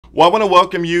Well, I want to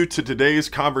welcome you to today's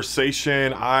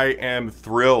conversation. I am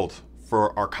thrilled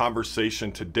for our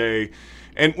conversation today.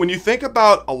 And when you think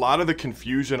about a lot of the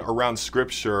confusion around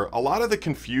Scripture, a lot of the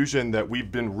confusion that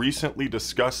we've been recently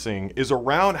discussing is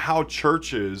around how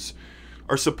churches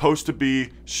are supposed to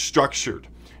be structured.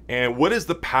 And what is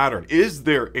the pattern? Is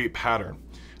there a pattern?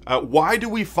 Why do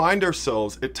we find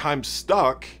ourselves at times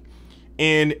stuck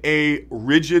in a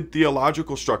rigid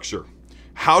theological structure?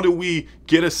 How do we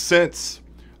get a sense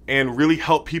and really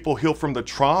help people heal from the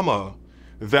trauma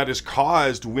that is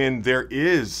caused when there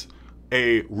is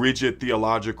a rigid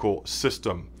theological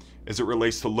system as it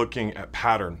relates to looking at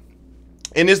pattern?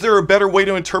 And is there a better way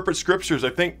to interpret scriptures?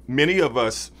 I think many of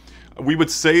us, we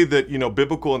would say that,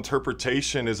 biblical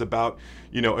interpretation is about,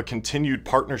 a continued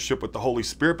partnership with the Holy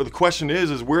Spirit. But the question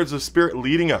is where is the Spirit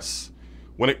leading us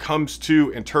when it comes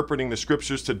to interpreting the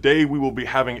scriptures? Today, we will be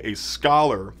having a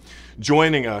scholar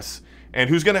joining us and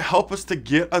who's going to help us to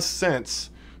get a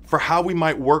sense for how we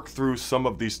might work through some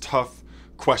of these tough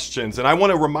questions. And I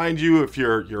want to remind you, if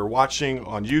you're watching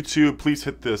on YouTube, please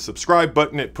hit the subscribe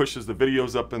button. It pushes the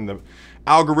videos up in the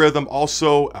algorithm.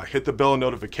 Also, hit the bell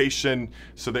notification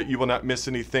so that you will not miss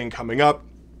anything coming up.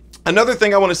 Another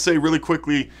thing I want to say really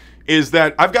quickly is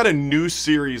that I've got a new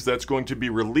series that's going to be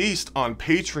released on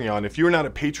Patreon. If you're not a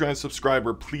Patreon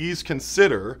subscriber, please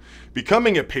consider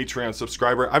becoming a Patreon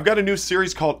subscriber. I've got a new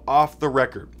series called Off the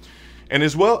Record. And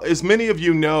as well as many of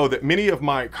you know, that many of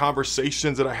my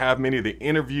conversations that I have, many of the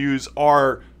interviews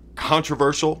are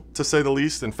controversial, to say the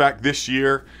least. In fact, this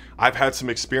year, I've had some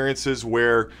experiences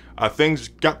where things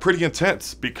got pretty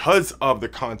intense because of the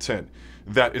content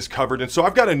that is covered. And so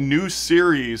I've got a new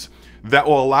series that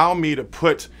will allow me to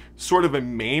put sort of a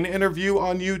main interview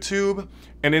on YouTube,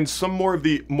 and then some more of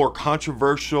the more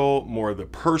controversial, more of the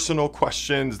personal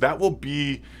questions that will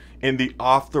be in the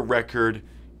off the record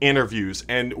interviews.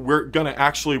 And we're going to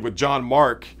actually, with John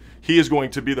Mark, he is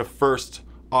going to be the first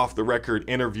off the record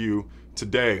interview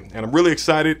today. And I'm really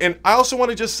excited. And I also want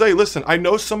to just say, listen, I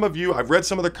know some of you, I've read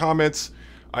some of the comments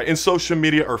in social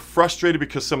media, are frustrated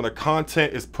because some of the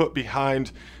content is put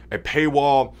behind a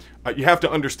paywall. You have to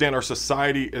understand our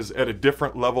society is at a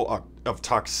different level of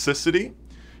toxicity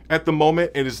at the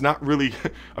moment. It is not really,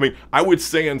 I would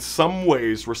say in some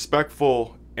ways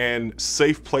respectful and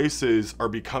safe places are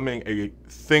becoming a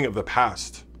thing of the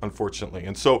past, unfortunately.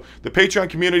 And so the Patreon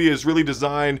community is really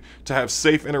designed to have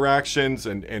safe interactions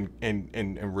and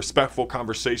respectful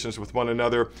conversations with one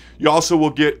another. You also will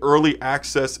get early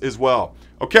access as well.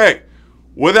 Okay,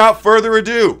 without further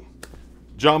ado,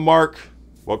 John Mark,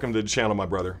 welcome to the channel, my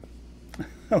brother.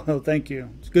 Well, thank you.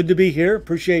 It's good to be here.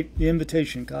 Appreciate the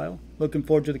invitation, Kyle. Looking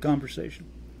forward to the conversation.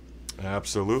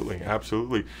 Absolutely,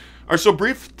 absolutely. All right, so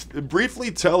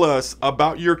briefly tell us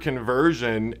about your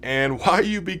conversion and why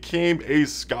you became a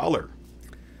scholar.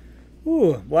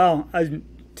 Ooh, well, I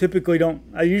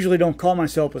usually don't call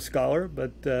myself a scholar,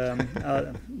 but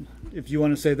if you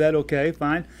want to say that, okay,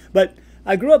 fine. But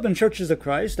I grew up in Churches of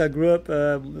Christ. I grew up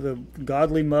with a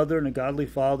godly mother and a godly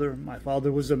father. My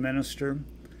father was a minister.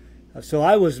 So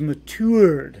I was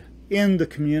matured in the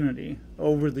community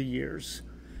over the years.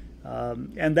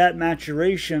 And that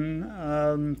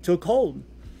maturation took hold.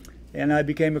 And I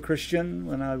became a Christian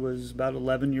when I was about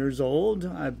 11 years old.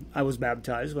 I was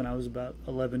baptized when I was about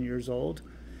 11 years old.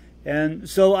 And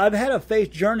so I've had a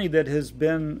faith journey that has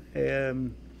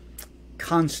been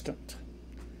constant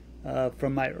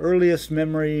from my earliest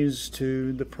memories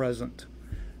to the present.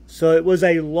 So it was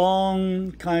a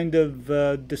long kind of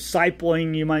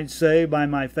discipling, you might say, by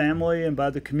my family and by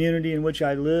the community in which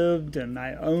I lived. And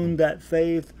I owned that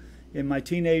faith in my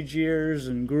teenage years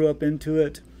and grew up into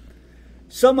it.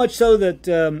 So much so that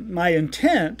my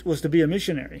intent was to be a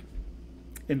missionary.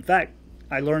 In fact,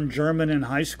 I learned German in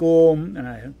high school, and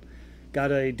I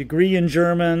got a degree in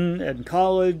German in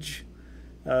college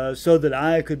so that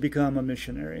I could become a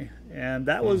missionary. And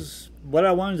that was what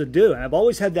I wanted to do. And I've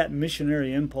always had that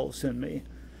missionary impulse in me.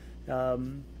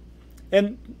 And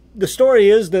the story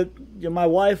is that my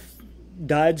wife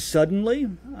died suddenly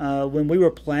when we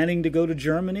were planning to go to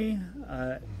Germany.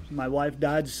 My wife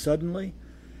died suddenly,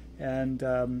 and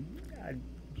I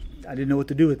didn't know what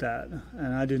to do with that,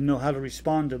 and I didn't know how to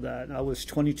respond to that. I was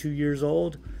 22 years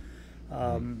old.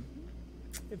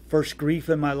 First grief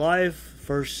in my life,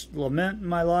 first lament in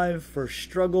my life, first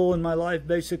struggle in my life,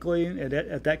 basically,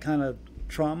 at that kind of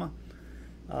trauma.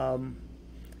 And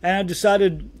I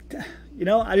decided,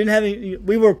 I didn't have any,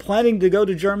 we were planning to go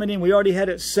to Germany, and we already had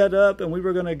it set up, and we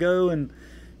were going to go and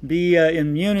be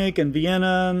in Munich and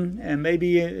Vienna and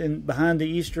maybe behind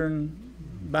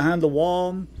the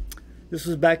wall. This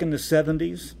was back in the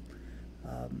 70s.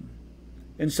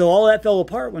 And so all that fell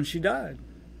apart when she died.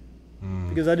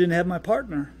 because I didn't have my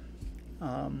partner.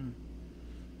 And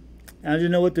I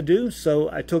didn't know what to do, so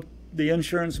I took the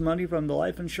insurance money from the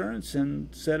life insurance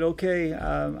and said, okay,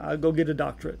 I'll go get a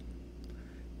doctorate.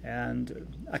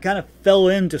 And I kind of fell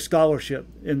into scholarship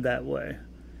in that way.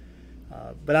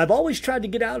 But I've always tried to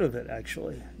get out of it,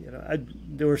 actually.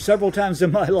 There were several times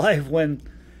in my life when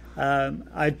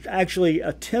I actually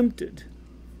attempted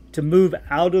to move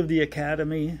out of the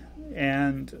academy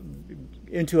and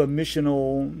into a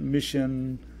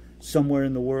mission somewhere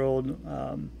in the world.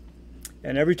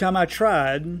 And every time I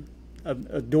tried,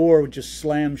 a door would just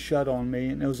slam shut on me,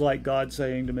 and it was like God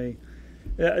saying to me,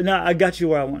 no, I got you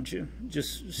where I want you.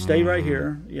 Just stay right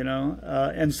here,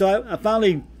 And so I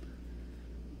finally,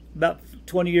 about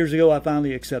 20 years ago, I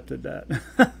finally accepted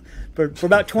that. For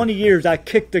about 20 years, I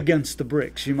kicked against the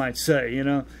bricks, you might say,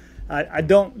 I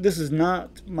don't, this is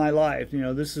not my life,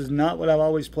 this is not what I've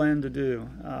always planned to do.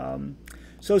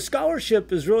 So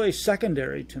scholarship is really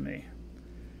secondary to me.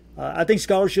 I think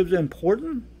scholarship is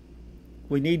important.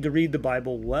 We need to read the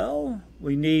Bible well.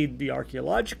 We need the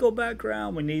archaeological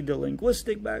background. We need the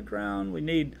linguistic background. We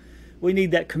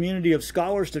need that community of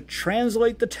scholars to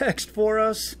translate the text for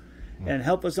us and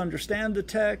help us understand the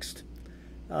text.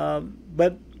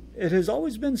 But it has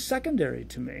always been secondary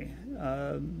to me.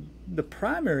 The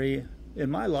primary in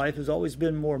my life has always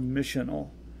been more missional,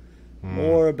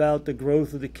 more about the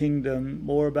growth of the kingdom,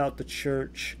 more about the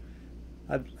church.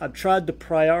 I've tried to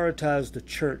prioritize the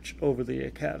church over the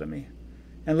academy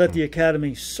and let the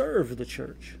academy serve the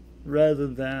church rather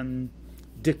than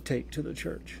dictate to the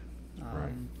church.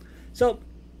 So,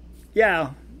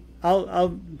 yeah,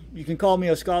 you can call me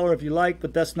a scholar if you like,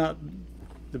 but that's not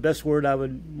the best word I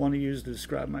would want to use to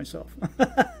describe myself.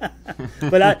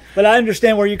 But I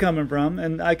understand where you're coming from,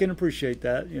 and I can appreciate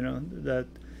that.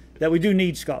 That we do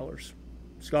need scholars.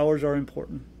 Scholars are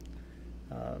important,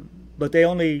 but they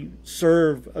only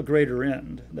serve a greater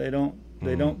end. They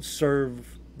don't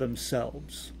serve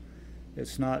themselves.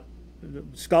 It's not,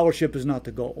 scholarship is not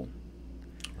the goal.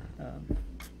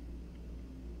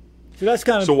 So that's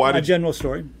kind of my general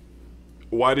story.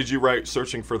 Why did you write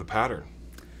Searching for the Pattern?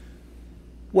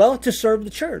 Well, to serve the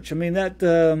church. I mean,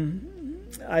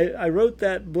 I wrote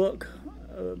that book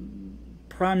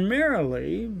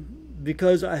primarily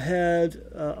because I had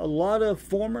a lot of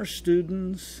former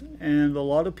students and a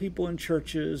lot of people in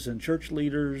churches and church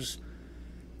leaders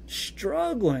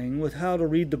struggling with how to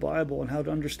read the Bible and how to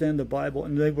understand the Bible,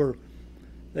 and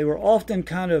they were often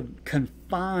kind of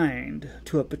confined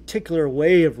to a particular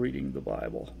way of reading the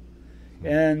Bible.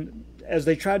 And as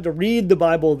they tried to read the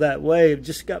Bible that way, it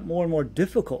just got more and more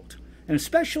difficult. And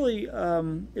especially,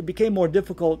 it became more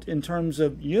difficult in terms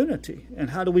of unity and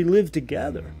how do we live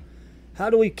together? How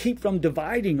do we keep from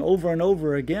dividing over and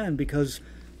over again? Because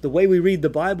the way we read the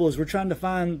Bible is we're trying to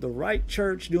find the right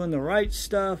church doing the right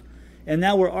stuff, and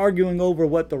now we're arguing over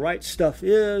what the right stuff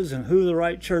is and who the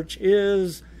right church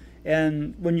is.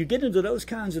 And when you get into those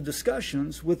kinds of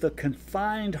discussions with a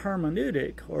confined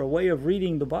hermeneutic or a way of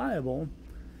reading the Bible,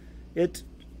 it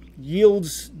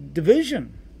yields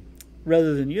division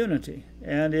rather than unity.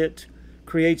 And it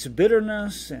creates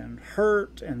bitterness and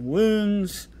hurt and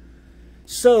wounds.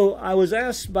 So I was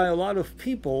asked by a lot of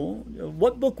people,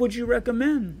 what book would you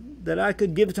recommend that I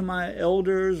could give to my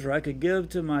elders, or I could give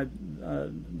to my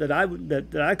that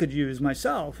I could use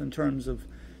myself in terms of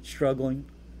struggling?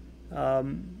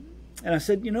 And I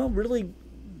said, really,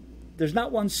 there's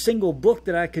not one single book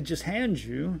that I could just hand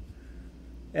you.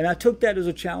 And I took that as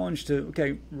a challenge to,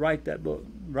 okay, write that book.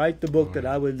 Write the book that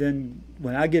I would then,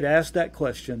 when I get asked that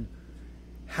question,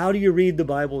 how do you read the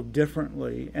Bible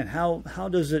differently? And how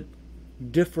does it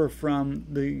differ from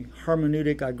the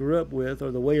hermeneutic I grew up with,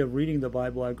 or the way of reading the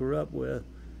Bible I grew up with,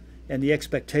 and the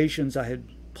expectations I had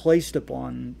placed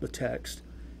upon the text?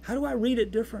 How do I read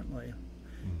it differently?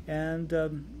 And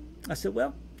I said,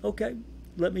 well, okay,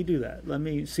 let me do that. Let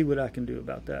me see what I can do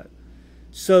about that.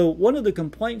 So one of the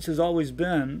complaints has always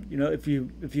been, if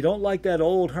you don't like that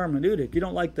old hermeneutic, you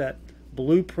don't like that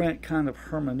blueprint kind of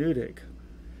hermeneutic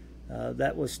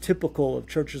that was typical of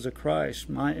churches of Christ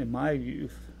in my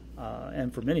youth,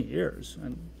 and for many years,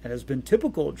 and has been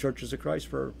typical of churches of Christ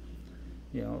for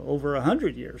over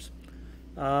 100 years.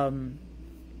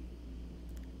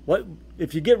 What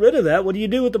if you get rid of that? What do you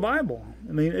do with the Bible?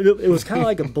 I mean, it was kind of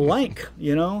like a blank,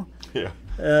 Yeah.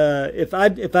 If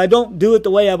I don't do it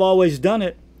the way I've always done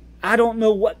it, I don't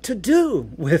know what to do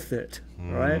with it,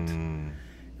 right?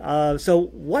 So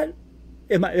what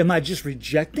am I just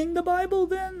rejecting the Bible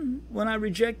then when I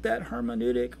reject that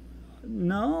hermeneutic?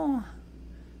 No,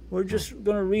 we're just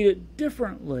going to read it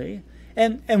differently,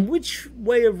 and which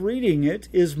way of reading it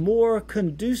is more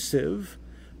conducive,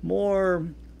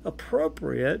 more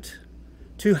appropriate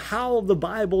to how the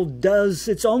Bible does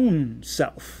its own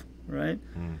self, right?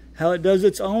 How it does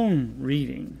its own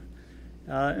reading.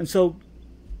 And so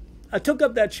I took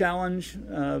up that challenge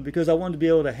because I wanted to be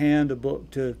able to hand a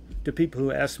book to people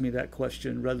who ask me that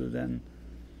question rather than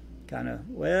kind of,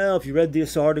 well, if you read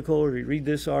this article or you read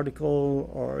this article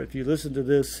or if you listen to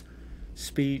this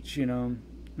speech, you know.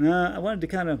 I wanted to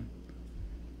kind of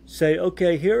say,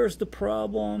 okay, here's the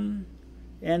problem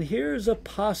and here's a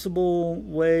possible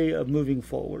way of moving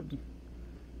forward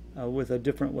with a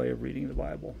different way of reading the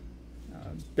Bible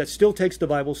that still takes the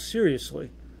Bible seriously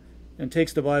and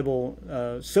takes the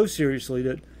Bible so seriously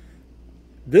that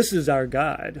this is our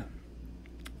guide.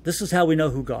 This is how we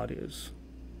know who God is,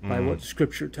 by what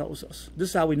Scripture tells us. This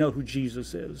is how we know who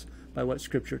Jesus is, by what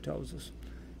Scripture tells us.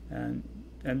 And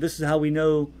this is how we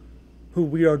know who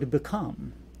we are to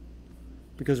become,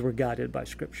 because we're guided by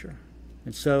Scripture.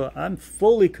 And so I'm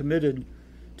fully committed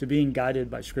to being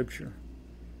guided by Scripture.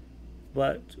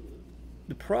 But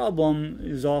the problem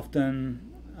is often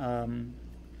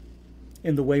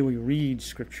in the way we read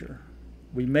Scripture.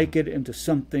 We make it into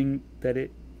something that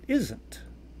it isn't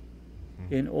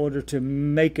in order to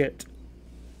make it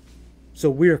so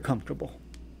we're comfortable,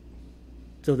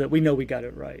 so that we know we got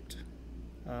it right.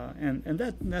 And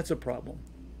that's a problem.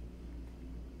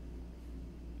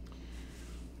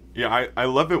 Yeah, I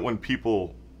love it when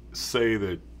people say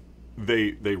that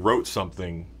they wrote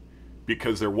something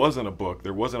because there wasn't a book,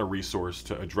 there wasn't a resource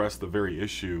to address the very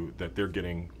issue that they're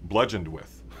getting bludgeoned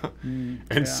with.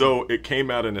 So it came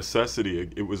out of necessity.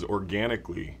 It was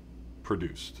organically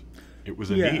produced. It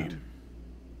was a need.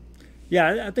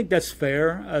 Yeah, I think that's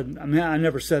fair. I mean, I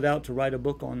never set out to write a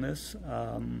book on this,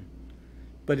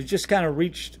 but it just kind of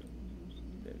reached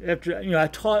after. I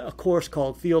taught a course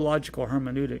called Theological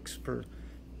Hermeneutics for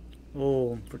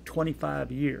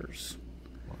 25 years,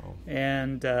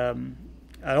 and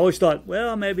I always thought,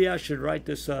 well, maybe I should write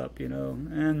this up,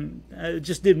 and it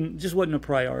just wasn't a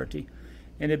priority,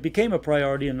 and it became a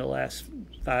priority in the last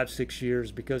 5-6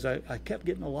 years because I kept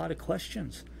getting a lot of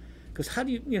questions. Because how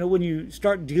do you, when you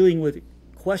start dealing with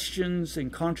questions and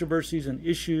controversies and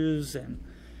issues and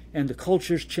the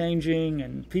culture's changing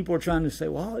and people are trying to say,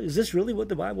 well, is this really what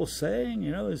the Bible's saying?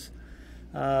 You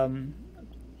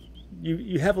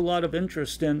have a lot of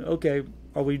interest in, okay,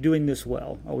 are we doing this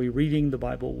well? Are we reading the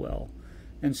Bible well?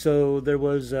 And so there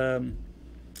was a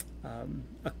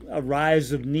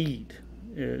rise of need,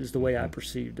 is the way I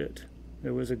perceived it.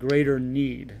 There was a greater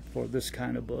need for this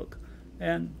kind of book.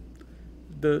 And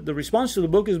the response to the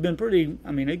book has been pretty,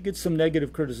 it gets some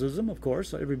negative criticism, of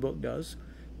course, every book does.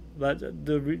 But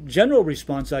the general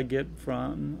response I get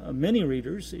from many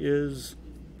readers is,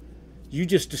 you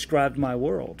just described my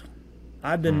world.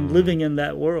 I've been living in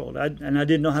that world, and I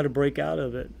didn't know how to break out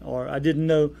of it. Or I didn't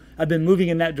know, I've been moving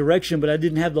in that direction, but I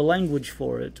didn't have the language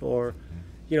for it. Or,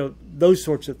 those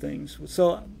sorts of things.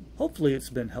 So hopefully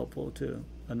it's been helpful to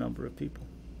a number of people.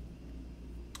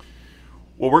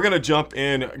 Well, we're going to jump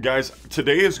in, guys.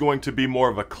 Today is going to be more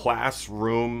of a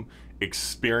classroom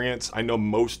experience. I know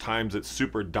most times it's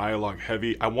super dialogue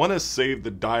heavy. I want to save the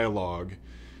dialogue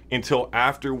until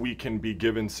after we can be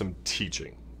given some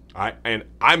teaching. And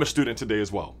I'm a student today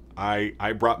as well.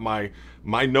 I brought my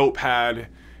notepad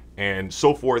and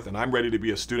so forth, and I'm ready to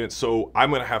be a student. So I'm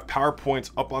going to have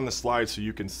PowerPoints up on the slide so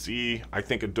you can see. I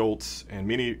think adults and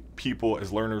many people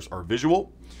as learners are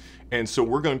visual. And so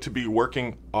we're going to be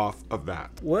working off of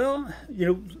that. Well,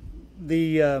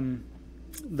 the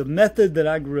method that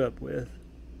I grew up with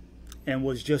and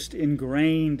was just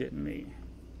ingrained in me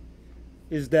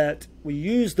is that we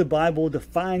use the Bible to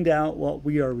find out what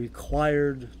we are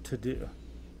required to do.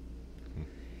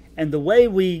 And the way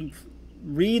we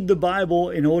read the Bible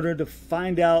in order to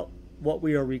find out what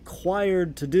we are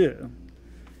required to do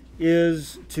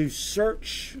is to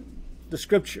search the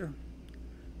Scripture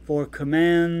for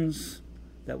commands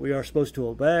that we are supposed to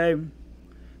obey,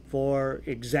 for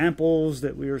examples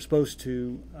that we are supposed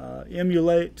to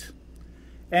emulate,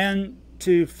 and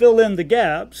to fill in the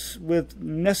gaps with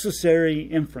necessary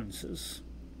inferences.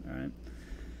 All right?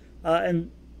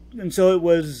 And so it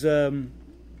was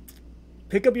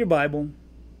pick up your Bible,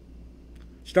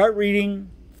 start reading,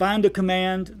 find a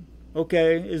command.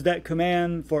 Okay, is that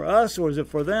command for us or is it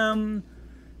for them?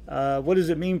 What does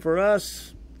it mean for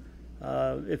us?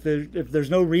 If there's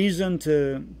no reason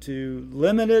to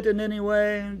limit it in any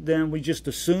way, then we just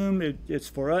assume it's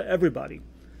for everybody.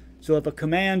 So if a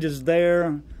command is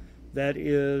there that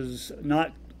is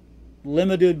not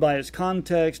limited by its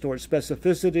context or its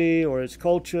specificity or its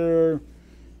culture,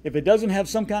 if it doesn't have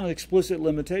some kind of explicit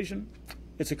limitation,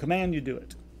 it's a command, you do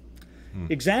it.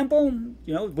 Example,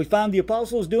 if we find the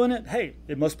apostles doing it, hey,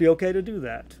 it must be okay to do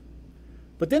that.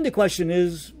 But then the question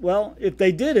is, well, if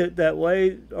they did it that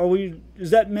way,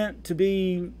 is that meant to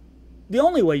be the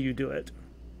only way you do it,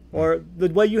 or the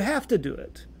way you have to do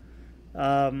it?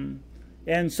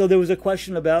 And so there was a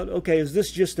question about, okay, is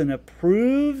this just an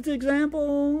approved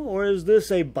example, or is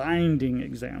this a binding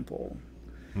example?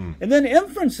 And then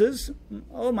inferences,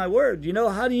 oh my word,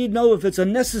 how do you know if it's a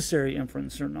necessary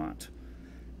inference or not?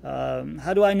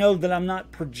 How do I know that I'm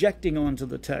not projecting onto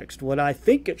the text what I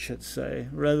think it should say,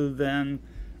 rather than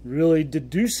really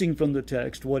deducing from the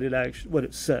text what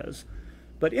it says?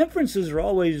 But inferences are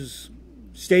always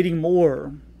stating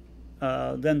more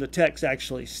than the text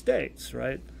actually states,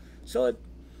 right? So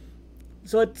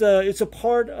it's a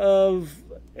part of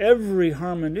every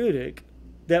hermeneutic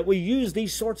that we use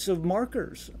these sorts of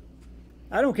markers.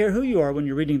 I don't care who you are when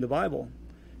you're reading the Bible.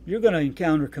 You're going to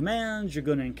encounter commands, you're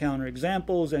going to encounter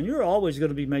examples, and you're always going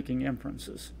to be making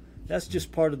inferences. That's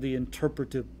just part of the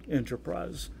interpretive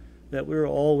enterprise, that we're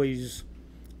always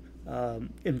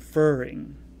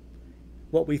inferring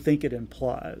what we think it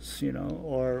implies,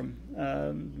 and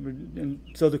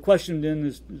so the question then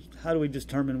is how do we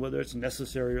determine whether it's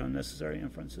necessary or unnecessary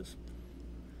inferences?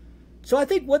 So I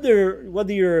think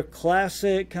whether you're a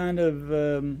classic kind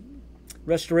of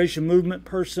Restoration Movement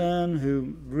person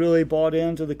who really bought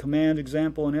into the command,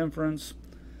 example, and inference,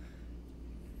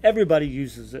 everybody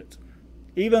uses it.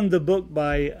 Even the book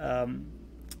by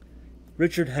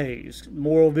Richard Hayes,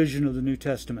 Moral Vision of the New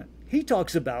Testament, he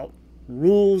talks about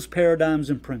rules, paradigms,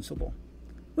 and principle,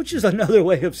 which is another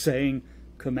way of saying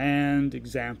command,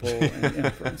 example, and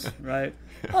inference, right?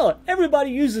 Oh,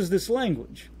 everybody uses this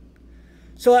language.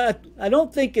 So I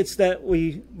don't think it's that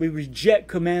we reject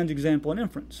command, example, and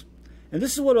inference. And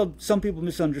this is what some people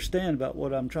misunderstand about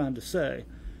what I'm trying to say.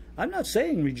 I'm not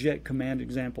saying reject command,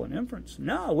 example, and inference.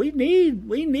 No, we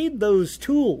need those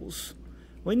tools.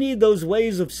 We need those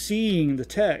ways of seeing the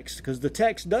text, because the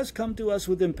text does come to us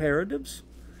with imperatives,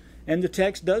 and the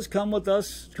text does come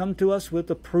to us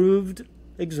with approved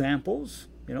examples,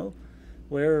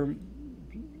 where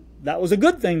that was a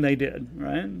good thing they did,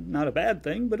 right? Not a bad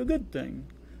thing, but a good thing.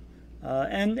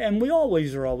 And we're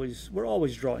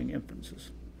always drawing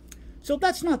inferences. So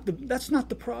that's not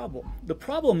the problem. The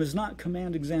problem is not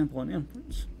command, example, and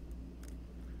inference.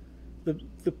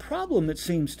 The problem, it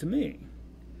seems to me,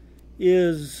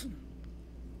 is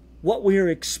what we are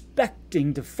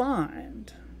expecting to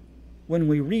find when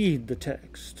we read the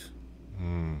text.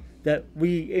 That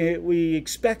we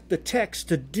expect the text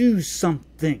to do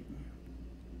something.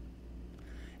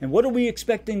 And what are we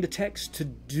expecting the text to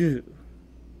do?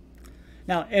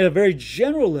 Now, at a very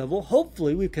general level,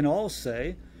 hopefully we can all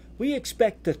say, we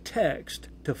expect the text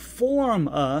to form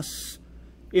us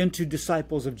into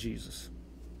disciples of Jesus.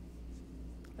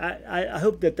 I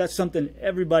hope that that's something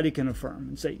everybody can affirm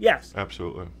and say, yes.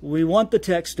 Absolutely. We want the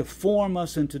text to form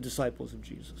us into disciples of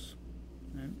Jesus.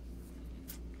 Right?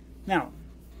 Now,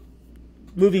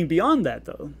 moving beyond that,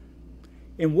 though,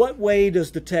 in what way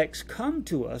does the text come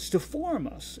to us to form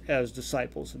us as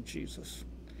disciples of Jesus?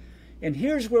 And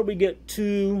here's where we get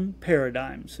two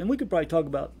paradigms. And we could probably talk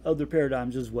about other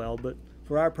paradigms as well, but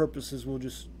for our purposes, we'll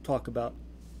just talk about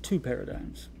two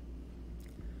paradigms.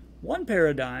 One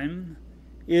paradigm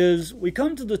is we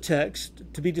come to the text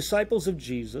to be disciples of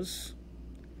Jesus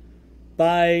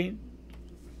by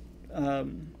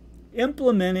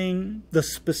implementing the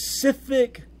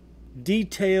specific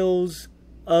details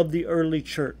of the early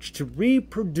church, to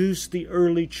reproduce the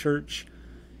early church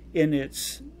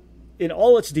in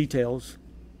all its details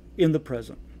in the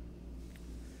present.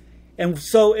 And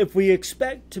so if we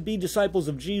expect to be disciples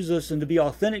of Jesus and to be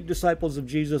authentic disciples of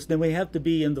Jesus, then we have to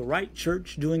be in the right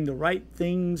church, doing the right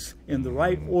things in the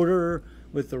right order,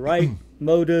 with the right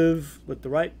motive, with the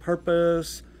right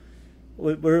purpose.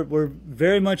 We're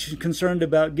very much concerned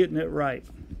about getting it right.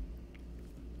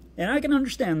 And I can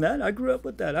understand that. I grew up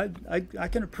with that. I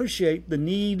can appreciate the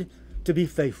need to be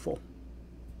faithful.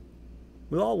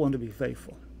 We all want to be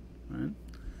faithful. Right?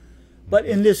 But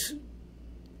in this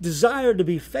desire to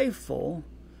be faithful,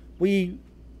 we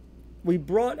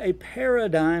brought a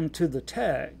paradigm to the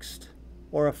text,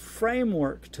 or a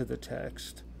framework to the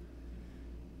text,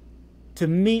 to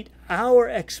meet our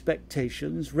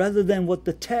expectations rather than what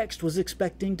the text was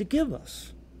expecting to give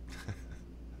us.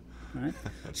 Right?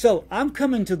 So I'm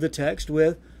coming to the text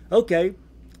with, okay,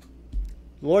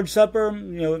 Lord's Supper,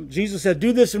 Jesus said,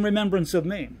 do this in remembrance of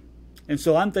me. And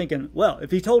so I'm thinking, well,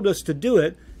 if he told us to do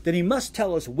it, then he must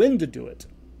tell us when to do it,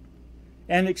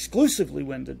 and exclusively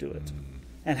when to do it,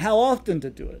 and how often to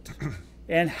do it,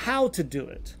 and how to do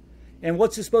it, And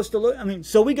what's it supposed to look? I mean,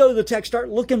 so we go to the text, start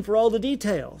looking for all the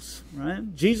details,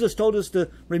 right? Jesus told us to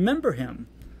remember him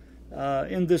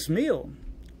in this meal.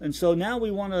 And so now we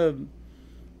want to,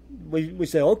 we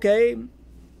say, okay,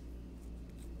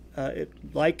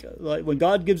 like when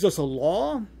God gives us a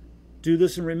law, do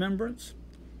this in remembrance.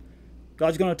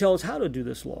 God's going to tell us how to do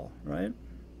this law, right?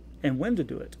 And when to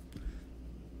do it.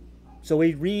 So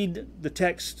we read the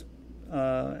text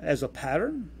as a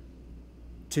pattern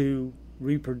to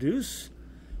reproduce.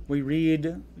 We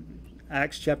read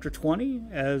Acts chapter 20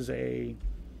 as a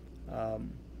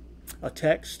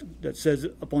text that says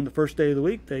upon the first day of the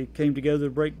week they came together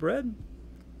to break bread.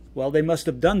 Well, they must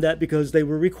have done that because they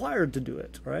were required to do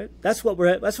it, right? That's what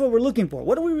we're looking for.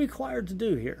 What are we required to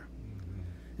do here?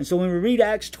 And so when we read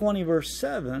Acts 20 verse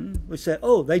 7, we say,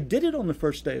 oh, they did it on the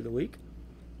first day of the week.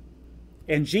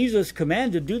 And Jesus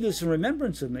commanded, do this in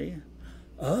remembrance of me.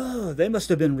 Oh, they must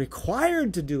have been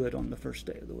required to do it on the first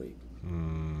day of the week.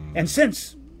 And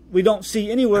since we don't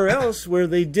see anywhere else where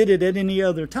they did it at any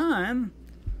other time,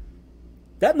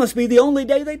 that must be the only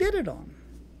day they did it on.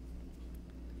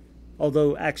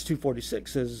 Although Acts 2:46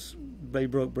 says they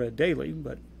broke bread daily,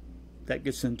 but that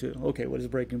gets into, okay, what does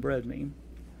breaking bread mean?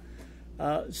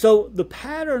 So the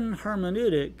pattern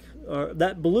hermeneutic, or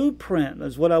that blueprint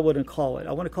is what I would call it.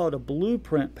 I want to call it a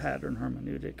blueprint pattern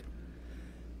hermeneutic,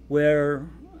 where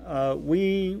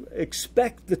we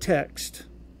expect the text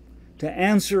to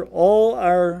answer all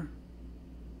our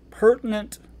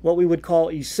pertinent, what we would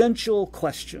call essential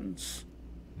questions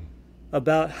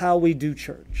about how we do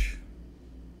church.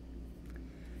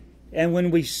 And when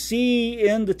we see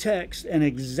in the text an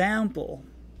example,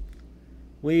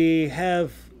 we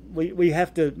have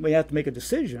to make a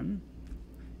decision.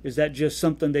 Is that just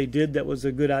something they did that was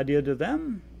a good idea to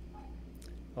them?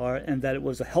 And that it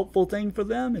was a helpful thing for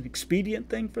them, an expedient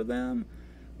thing for them?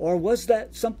 Or was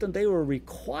that something they were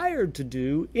required to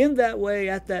do in that way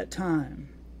at that time?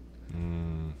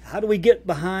 How do we get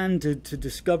behind to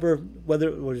discover whether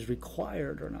it was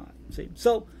required or not? See,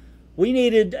 so we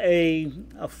needed a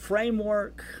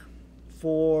framework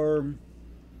for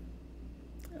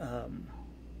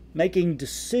making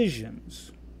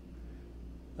decisions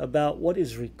about what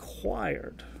is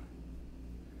required.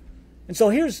 And so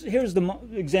here's the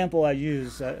example I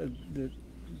use that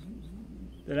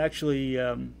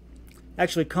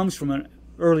actually comes from an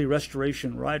early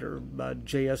Restoration writer by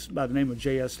the name of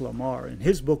J.S. Lamar in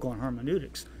his book on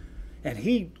hermeneutics. And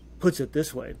he puts it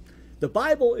this way: the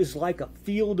Bible is like a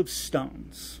field of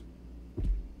stones.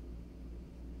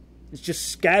 It's just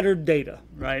scattered data,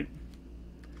 right?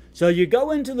 So you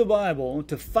go into the Bible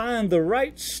to find the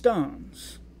right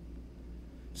stones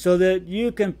so that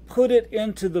you can put it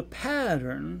into the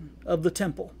pattern of the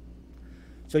temple.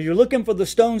 So you're looking for the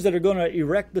stones that are going to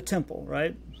erect the temple,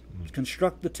 right?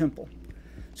 Construct the temple.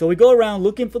 So we go around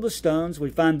looking for the stones. We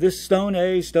find this stone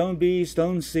A, stone B,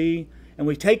 stone C, and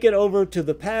we take it over to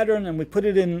the pattern and we put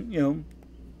it in,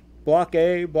 block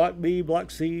A, block B,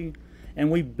 block C,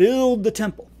 and we build the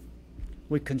temple.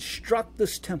 We construct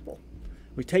this temple.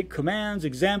 We take commands,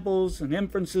 examples, and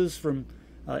inferences from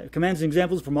commands and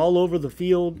examples from all over the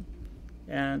field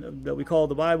and that we call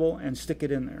the Bible and stick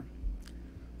it in there.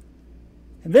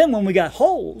 And then when we got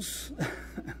holes,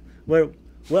 well,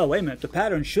 wait a minute, the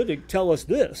pattern should tell us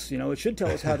this. It should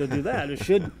tell us how to do that.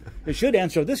 It should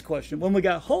answer this question. When we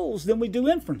got holes, then we do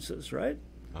inferences, right?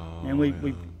 And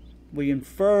we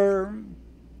infer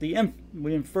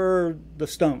the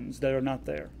stones that are not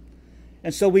there.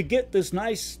 And so we get this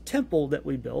nice temple that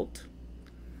we built.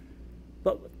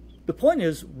 But the point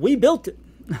is, we built it.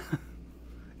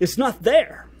 It's not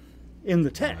there in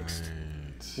the text.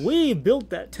 Right. We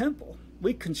built that temple.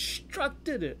 We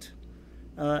constructed it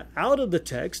out of the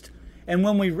text. And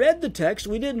when we read the text,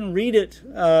 we didn't read it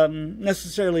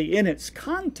necessarily in its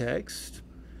context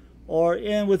or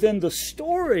within the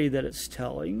story that it's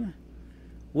telling.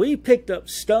 We picked up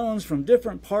stones from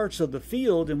different parts of the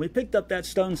field, and we picked up that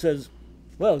stone and says,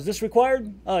 well, is this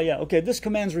required? Oh, yeah, okay, this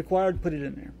command's required, put it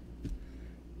in there.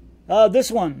 This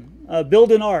one,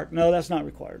 build an ark. No, that's not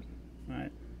required.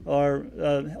 Right? Or,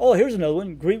 here's another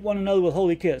one, greet one another with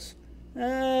holy kiss.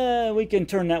 We can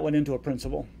turn that one into a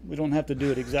principle. We don't have to do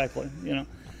it exactly,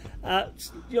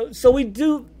 So we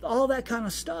do all that kind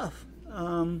of stuff,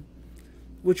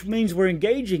 which means we're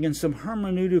engaging in some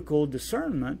hermeneutical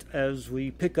discernment as we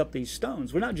pick up these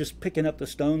stones. We're not just picking up the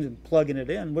stones and plugging it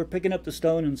in. We're picking up the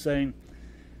stone and saying,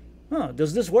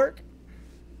 does this work?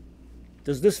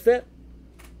 Does this fit?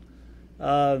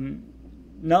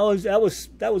 No, that was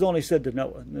only said to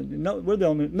Noah.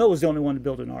 Noah's the only one to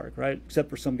build an ark, right? Except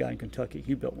for some guy in Kentucky,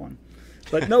 he built one.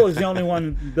 But Noah's the only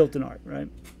one who built an ark, right?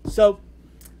 So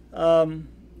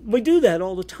we do that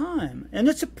all the time, and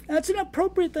that's an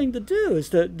appropriate thing to do, is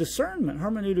the discernment,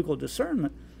 hermeneutical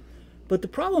discernment. But the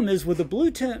problem is with the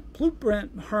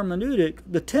blueprint hermeneutic,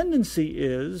 the tendency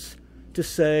is to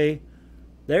say,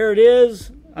 there it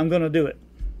is, I'm going to do it.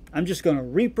 I'm just going to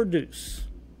reproduce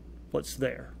what's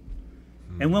there.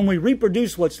 And when we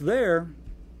reproduce what's there,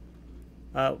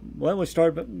 we need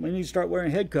to start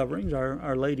wearing head coverings,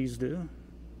 our ladies do.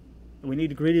 We need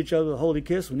to greet each other with a holy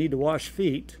kiss. We need to wash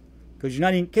feet, because you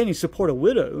can't even support a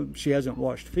widow if she hasn't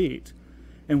washed feet.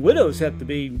 And widows have to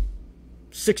be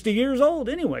 60 years old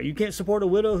anyway. You can't support a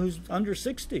widow who's under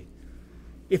 60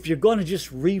 if you're going to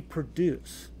just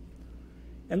reproduce.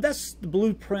 And that's the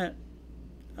blueprint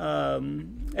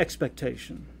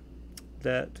expectation,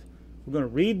 that we're going to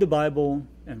read the Bible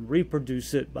and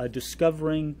reproduce it by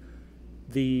discovering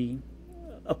the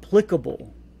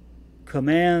applicable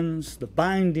commands, the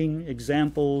binding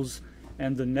examples,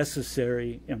 and the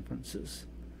necessary inferences.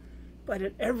 But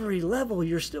at every level,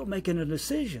 you're still making a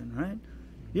decision, right?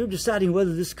 You're deciding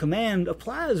whether this command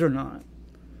applies or not.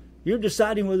 You're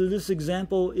deciding whether this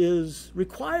example is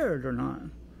required or not.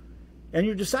 And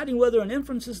you're deciding whether an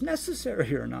inference is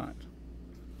necessary or not.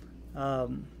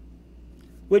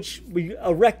 Which we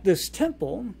erect this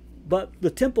temple, but the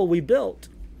temple we built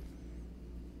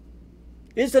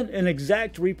isn't an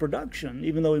exact reproduction,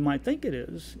 even though we might think it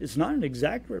is. It's not an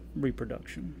exact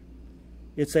reproduction.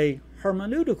 It's a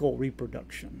hermeneutical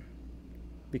reproduction,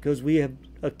 because we have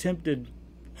attempted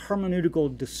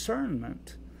hermeneutical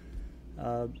discernment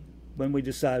when we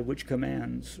decide which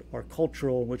commands are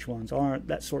cultural, which ones aren't,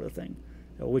 that sort of thing,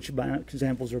 which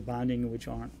examples are binding and which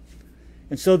aren't.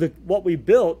 And so what we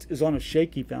built is on a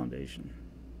shaky foundation,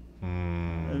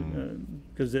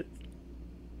 because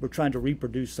we're trying to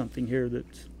reproduce something here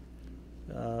that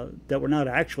we're not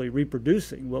actually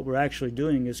reproducing. What we're actually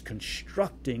doing is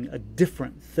constructing a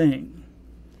different thing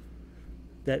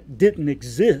that didn't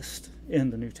exist in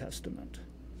the New Testament.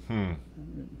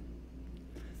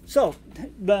 So,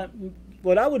 but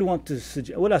what I would want to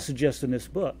what I suggest in this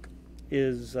book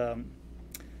is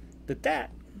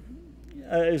that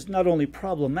is not only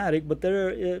problematic, but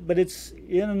it's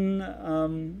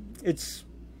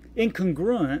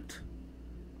incongruent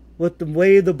with the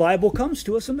way the Bible comes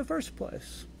to us in the first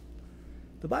place.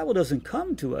 The Bible doesn't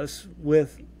come to us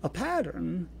with a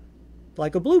pattern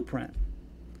like a blueprint.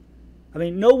 I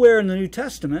mean, nowhere in the New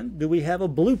Testament do we have a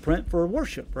blueprint for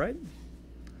worship, right?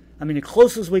 I mean, the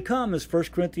closest we come is 1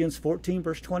 Corinthians 14,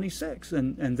 verse 26.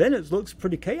 And then it looks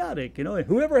pretty chaotic, you know. And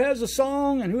whoever has a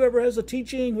song and whoever has a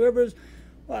teaching, whoever's,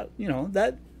 well, you know,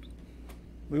 that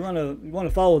we want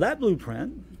to follow that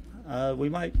blueprint. We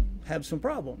might have some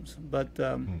problems, but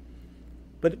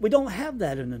we don't have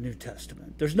that in the New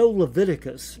Testament. There's no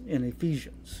Leviticus in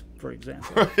Ephesians, for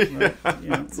example. Right? You know,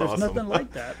 there's awesome. Nothing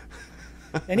like that.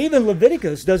 And even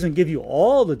Leviticus doesn't give you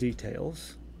all the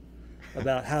details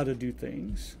about how to do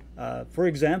things. For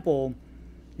example,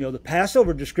 you know, the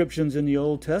Passover descriptions in the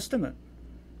Old Testament,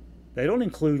 they don't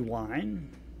include wine.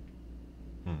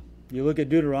 You look at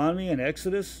Deuteronomy and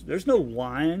Exodus, there's no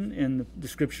wine in the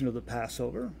description of the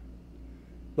Passover.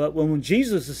 But when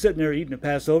Jesus is sitting there eating the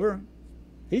Passover,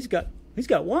 he's got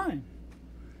wine.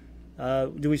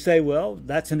 Do we say, well,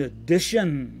 that's an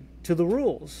addition to the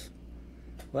rules?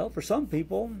 Well, for some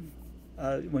people,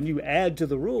 when you add to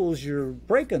the rules, you're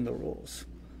breaking the rules.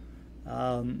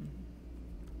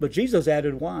 But Jesus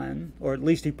added wine, or at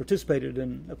least he participated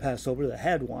in a Passover that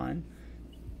had wine.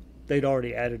 They'd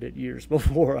already added it years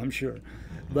before, I'm sure.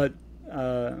 But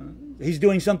he's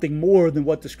doing something more than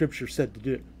what the Scripture said to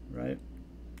do, right?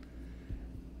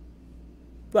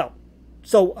 Well,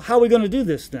 so how are we going to do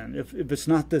this then, if it's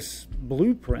not this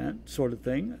blueprint sort of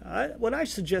thing? What I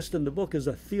suggest in the book is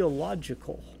what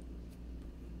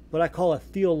I call a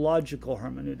theological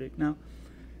hermeneutic. Now,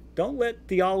 don't let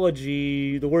the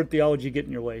word theology get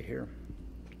in your way here.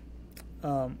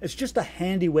 It's just a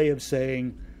handy way of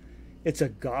saying it's a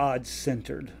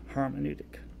God-centered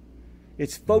hermeneutic.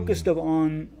 It's focused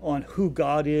on who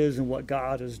God is and what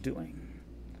God is doing.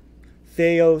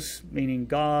 Theos, meaning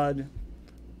God.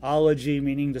 Ology,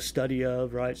 meaning the study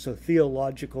of, right? So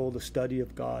theological, the study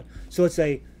of God. So it's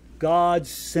a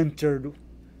God-centered,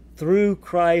 through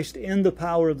Christ, in the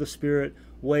power of the Spirit,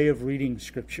 way of reading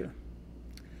Scripture.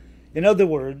 In other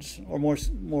words, or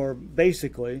more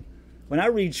basically, when I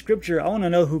read Scripture, I want to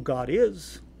know who God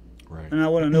is. Right. And I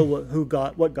want to know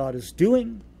what God is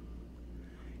doing.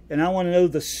 And I want to know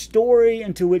the story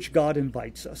into which God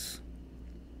invites us,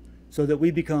 so that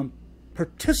we become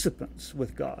participants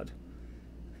with God.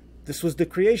 This was the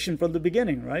creation from the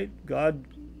beginning, right? God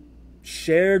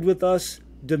shared with us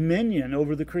dominion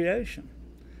over the creation.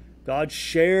 God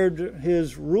shared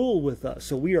his rule with us,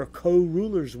 so we are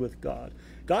co-rulers with God.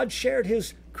 God shared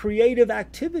his creative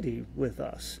activity with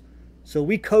us, so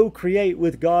we co-create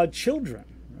with God children,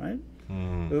 right?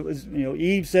 It was,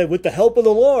 Eve said, with the help of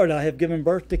the Lord, I have given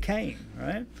birth to Cain,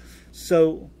 right?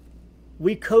 So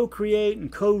we co-create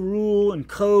and co-rule and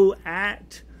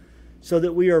co-act so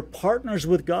that we are partners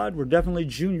with God. We're definitely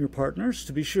junior partners,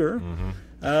 to be sure,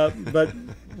 but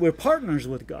we're partners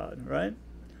with God, right?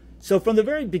 So from the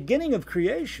very beginning of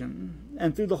creation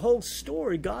and through the whole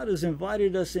story, God has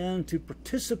invited us in to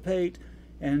participate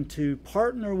and to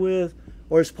partner with,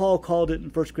 or as Paul called it in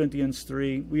 1 Corinthians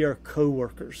 3, we are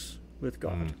co-workers with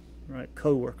God, right?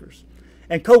 Co-workers.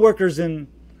 And co-workers in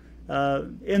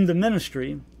the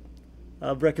ministry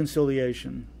of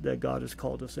reconciliation that God has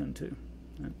called us into.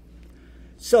 Right?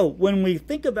 So when we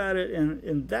think about it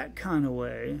in that kind of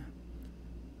way,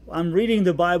 I'm reading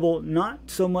the Bible not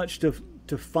so much to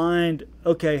find,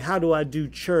 okay, how do I do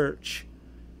church,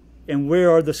 and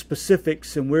where are the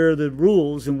specifics, and where are the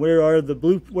rules, and where's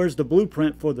the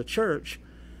blueprint for the church.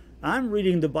 I'm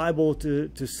reading the Bible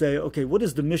to say, okay, what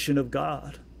is the mission of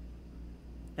God,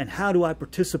 and how do I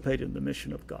participate in the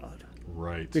mission of God?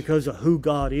 Right. Because of who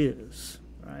God is,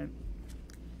 right?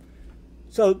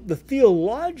 So the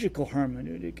theological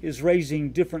hermeneutic is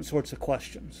raising different sorts of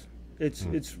questions. It's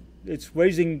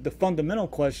raising the fundamental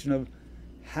question of,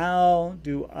 how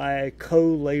do I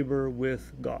co-labor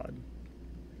with God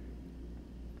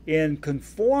in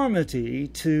conformity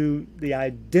to the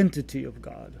identity of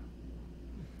God,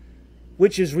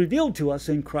 which is revealed to us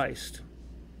in Christ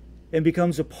and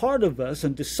becomes a part of us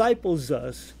and disciples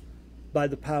us by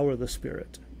the power of the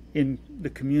Spirit in the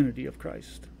community of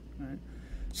Christ. Right?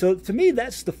 So to me,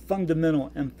 that's the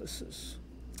fundamental emphasis.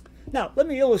 Now, let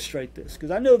me illustrate this,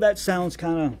 because I know that sounds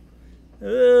kind of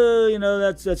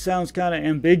that sounds kind of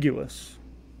ambiguous.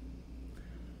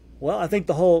 Well, I think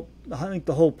the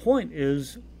whole point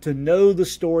is to know the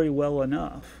story well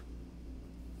enough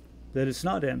that it's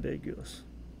not ambiguous.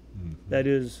 That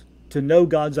is, to know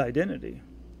God's identity,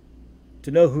 to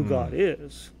know who God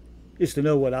is to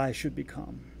know what I should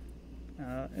become,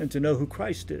 and to know who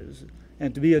Christ is,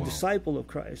 and to be a disciple of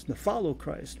Christ, and to follow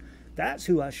Christ. That's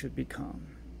who I should become,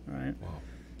 right? Wow.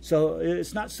 So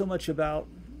it's not so much about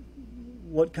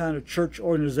what kind of church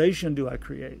organization do I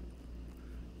create,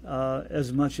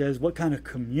 as much as what kind of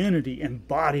community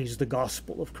embodies the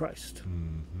gospel of Christ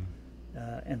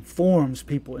and forms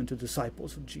people into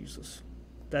disciples of Jesus.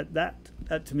 That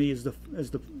to me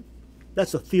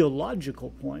that's a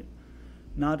theological point,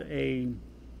 not a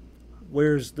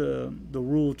where's the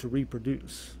rule to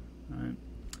reproduce. Right?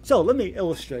 So let me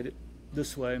illustrate it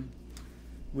this way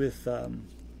with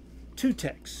two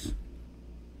texts.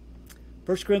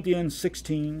 1 Corinthians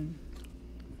 16,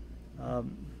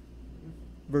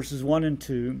 verses 1 and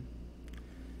 2,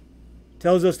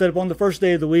 tells us that upon the first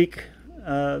day of the week,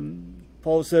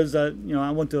 Paul says that,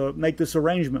 I want to make this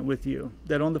arrangement with you,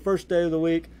 that on the first day of the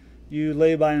week, you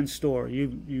lay by in store,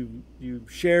 you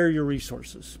share your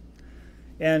resources.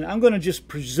 And I'm going to just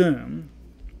presume,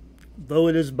 though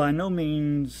it is by no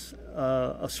means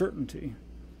a certainty,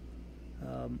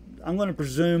 I'm going to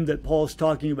presume that Paul's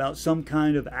talking about some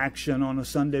kind of action on a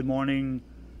Sunday morning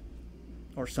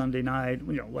or Sunday night,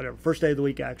 whatever, first day of the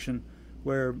week action,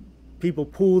 where people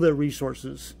pool their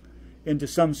resources into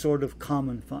some sort of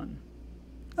common fund.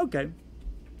 Okay,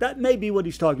 that may be what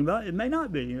he's talking about. It may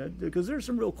not be, because there's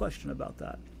some real question about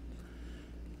that.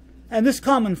 And this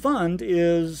common fund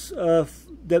is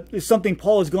something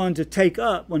Paul is going to take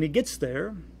up when he gets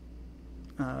there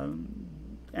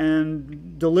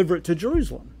and deliver it to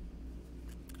Jerusalem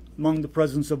among the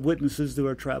presence of witnesses who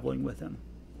are traveling with him.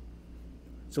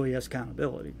 So he has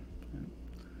accountability.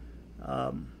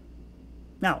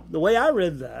 Now, the way I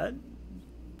read that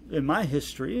in my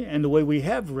history, and the way we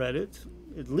have read it,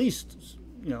 at least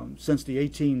since the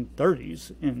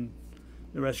 1830s in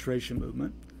the Restoration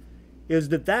Movement, is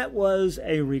that was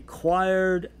a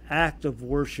required act of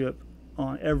worship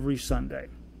on every Sunday.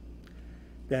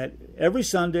 That every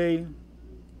Sunday,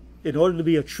 in order to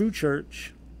be a true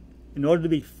church, in order to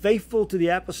be faithful to the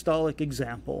apostolic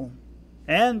example,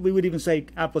 and we would even say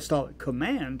apostolic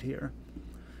command here,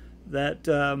 that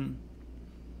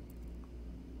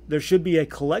there should be a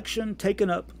collection taken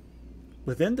up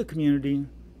within the community,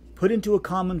 put into a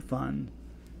common fund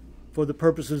for the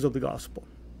purposes of the gospel.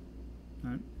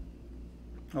 Right?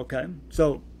 Okay,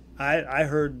 so I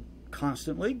heard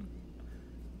constantly,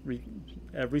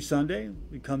 every Sunday,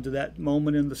 we come to that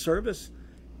moment in the service,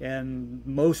 and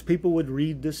most people would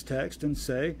read this text and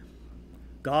say,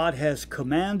 God has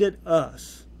commanded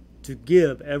us to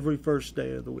give every first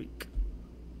day of the week.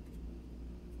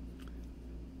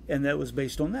 And that was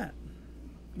based on that.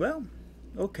 Well,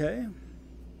 okay.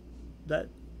 That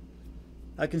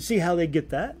I can see how they get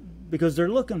that, because they're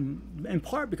looking, in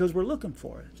part because we're looking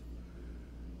for it.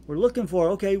 We're looking for,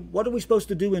 okay, what are we supposed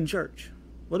to do in church?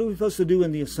 What are we supposed to do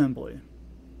in the assembly?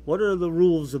 What are the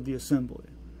rules of the assembly?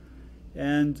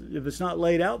 And if it's not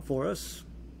laid out for us,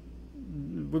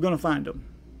 we're going to find them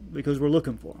because we're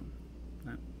looking for them.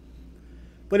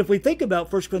 But if we think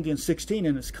about 1 Corinthians 16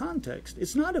 in its context,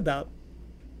 it's not about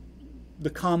the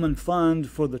common fund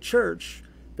for the church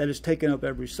that is taken up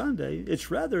every Sunday.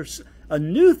 It's rather a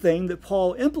new thing that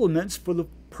Paul implements for the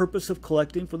purpose of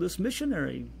collecting for this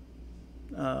missionary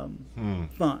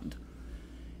fund.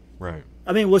 Right.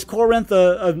 I mean, was Corinth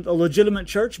a legitimate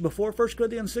church before 1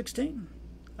 Corinthians 16?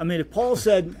 I mean, if Paul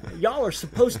said, y'all are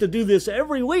supposed to do this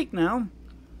every week now,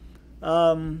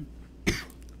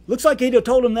 looks like he'd have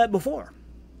told them that before.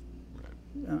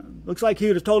 Looks like he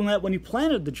would have told them that when he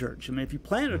planted the church. I mean, if you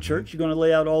plant a church, you're going to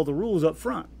lay out all the rules up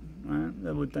front, right?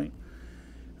 I would think.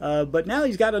 But now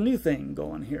he's got a new thing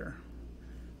going here.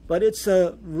 But it's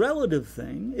a relative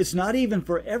thing. It's not even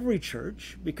for every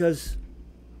church, because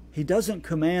he doesn't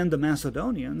command the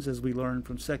Macedonians, as we learned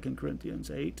from 2 Corinthians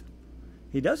 8.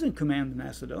 He doesn't command the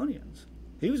Macedonians.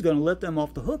 He was going to let them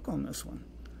off the hook on this one.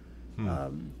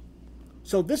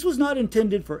 So this was not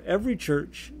intended for every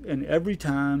church and every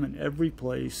time and every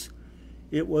place.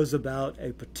 It was about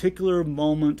a particular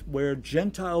moment where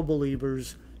Gentile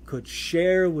believers could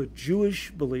share with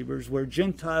Jewish believers, where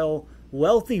Gentile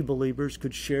wealthy believers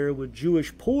could share with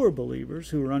Jewish poor believers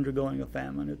who were undergoing a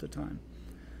famine at the time,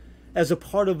 as a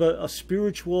part of a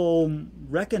spiritual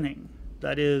reckoning.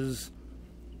 That is,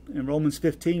 in Romans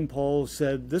 15, Paul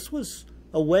said this was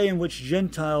a way in which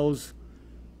Gentiles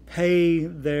pay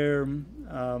their,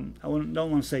 I don't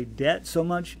want to say debt so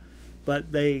much,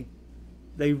 but they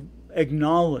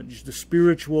acknowledge the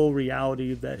spiritual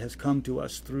reality that has come to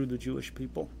us through the Jewish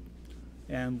people,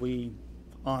 and we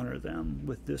honor them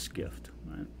with this gift.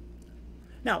 Right?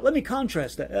 Now, let me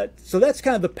contrast that. So that's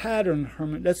kind of the pattern,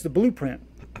 that's the blueprint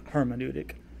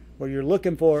hermeneutic, where you're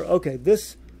looking for, okay,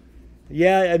 this,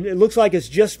 yeah, it looks like it's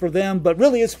just for them, but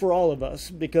really it's for all of us,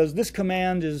 because this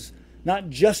command is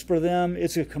not just for them,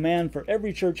 it's a command for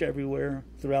every church everywhere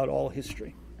throughout all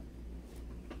history.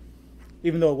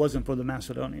 Even though it wasn't for the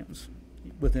Macedonians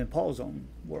within Paul's own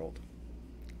world.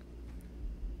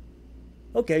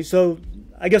 Okay, so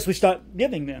I guess we start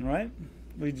giving then, right?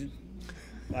 We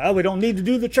don't need to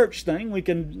do the church thing.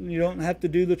 You don't have to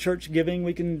do the church giving.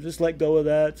 We can just let go of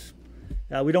that.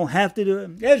 We don't have to do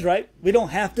it. That's right. We don't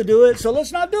have to do it, so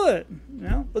let's not do it.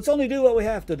 Let's only do what we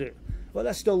have to do. Well,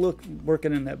 that's still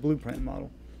working in that blueprint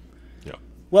model. Yeah.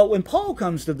 Well, when Paul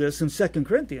comes to this in 2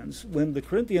 Corinthians, when the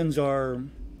Corinthians are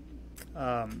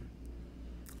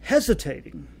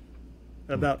hesitating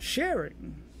about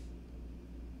sharing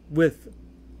with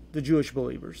the Jewish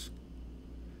believers,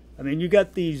 I mean, you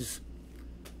got these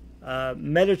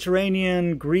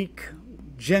Mediterranean, Greek,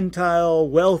 Gentile,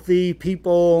 wealthy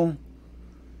people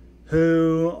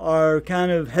who are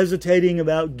kind of hesitating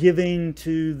about giving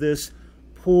to this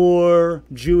poor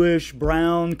Jewish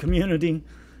brown community,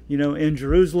 in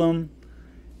Jerusalem.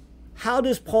 How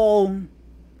does Paul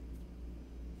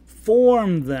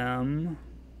form them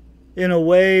in a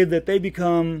way that they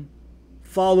become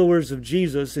followers of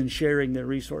Jesus in sharing their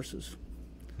resources?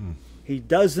 He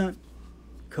doesn't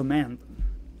command them.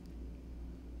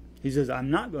 He says, I'm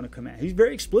not going to command. He's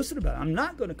very explicit about it. I'm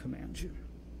not going to command you.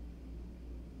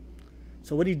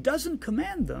 So when he doesn't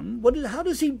command them, how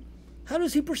does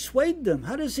he persuade them?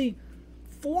 How does he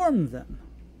form them?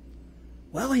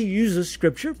 Well, he uses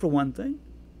Scripture for one thing.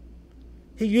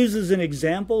 He uses an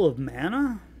example of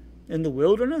manna in the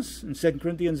wilderness in 2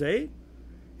 Corinthians 8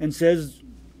 and says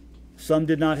some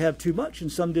did not have too much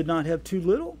and some did not have too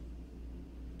little.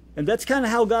 And that's kind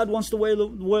of how God wants the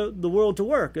world to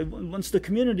work. It wants the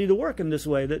community to work in this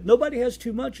way, that nobody has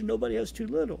too much and nobody has too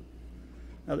little.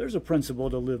 Now, there's a principle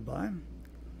to live by.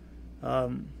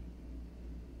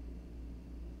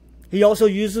 He also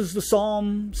uses the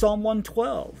Psalm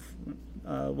 112.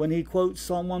 When he quotes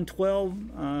Psalm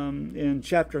 112 in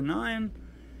chapter 9,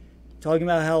 talking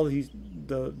about how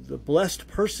the blessed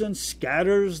person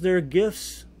scatters their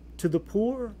gifts to the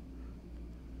poor,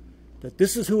 that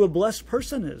this is who a blessed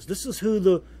person is. This is who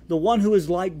the one who is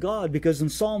like God, because in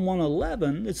Psalm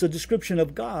 111, it's a description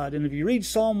of God. And if you read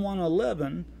Psalm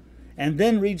 111 and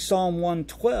then read Psalm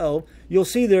 112, you'll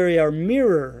see they are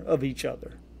mirror of each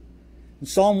other. And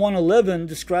Psalm 111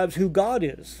 describes who God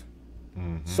is.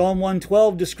 Psalm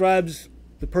 112 describes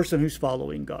the person who's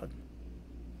following God,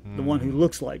 the one who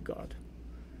looks like God.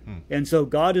 And so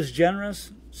God is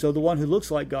generous, so the one who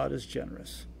looks like God is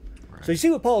generous. Right. So you see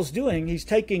what Paul's doing? He's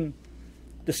taking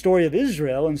the story of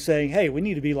Israel and saying, hey, we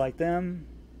need to be like them.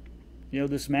 You know,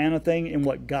 this manna thing and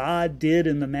what God did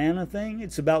in the manna thing.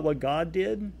 It's about what God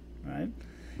did, right?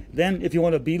 Then if you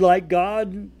want to be like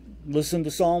God, listen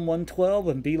to Psalm 112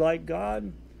 and be like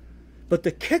God. But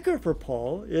the kicker for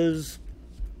Paul is,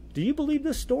 do you believe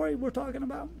this story we're talking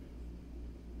about?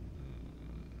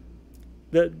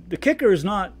 The kicker is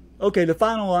not, okay, the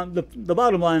final line, the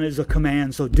bottom line is a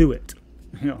command, so do it.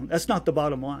 You know, that's not the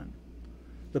bottom line.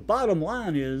 The bottom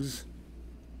line is,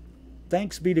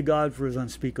 thanks be to God for his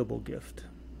unspeakable gift.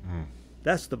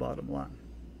 That's the bottom line.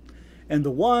 And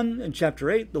the one in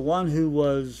chapter 8, the one who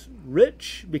was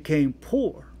rich became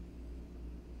poor,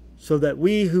 so that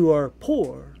we who are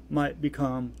poor might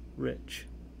become rich.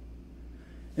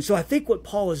 And so I think what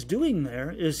Paul is doing there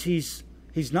is he's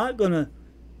not going to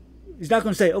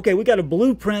say, okay, we got a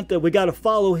blueprint that we got to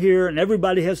follow here, and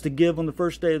everybody has to give on the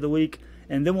first day of the week,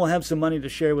 and then we'll have some money to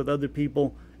share with other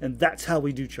people, and that's how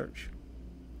we do church.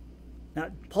 Now,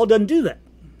 Paul doesn't do that.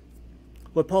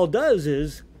 What Paul does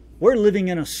is, we're living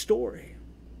in a story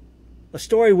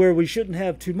where we shouldn't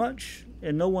have too much,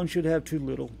 and no one should have too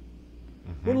little.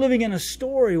 We're living in a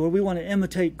story where we want to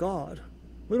imitate God.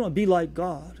 We want to be like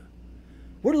God.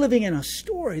 We're living in a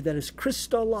story that is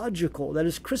Christological, that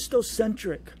is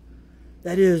Christocentric.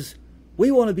 That is,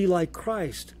 we want to be like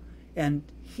Christ. And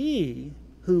he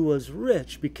who was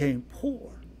rich became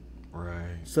poor.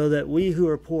 Right. So that we who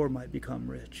are poor might become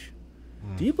rich.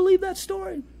 Do you believe that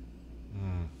story?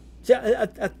 See, I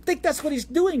think that's what he's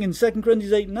doing in 2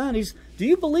 Corinthians 8 and 9. Do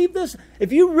you believe this?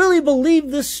 If you really believe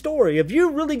this story, if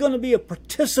you're really going to be a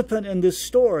participant in this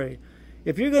story,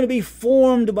 if you're going to be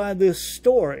formed by this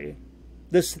story,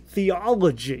 this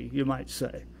theology, you might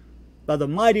say, by the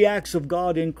mighty acts of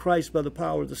God in Christ, by the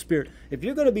power of the Spirit, if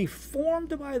you're going to be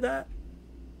formed by that,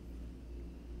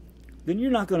 then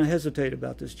you're not going to hesitate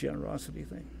about this generosity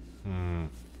thing.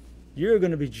 You're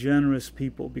going to be generous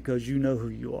people because you know who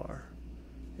you are.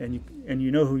 And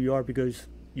you know who you are because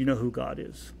you know who God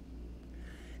is.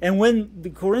 And when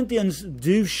the Corinthians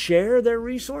do share their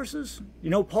resources, you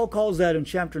know, Paul calls that in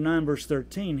chapter 9, verse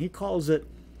 13. He calls it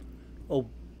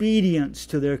obedience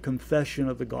to their confession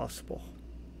of the gospel.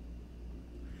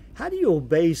 How do you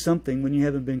obey something when you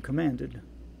haven't been commanded?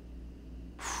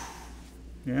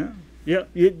 Yeah.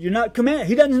 You're not command.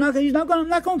 He's not going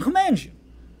to command you.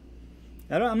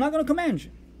 I'm not going to command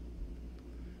you.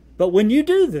 But when you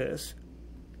do this,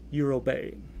 you're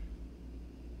obeying.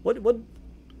 What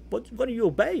are you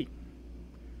obeying?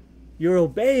 You're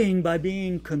obeying by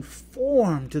being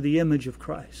conformed to the image of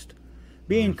Christ,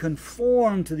 being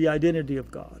conformed to the identity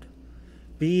of God,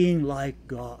 being like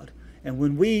God. And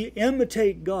when we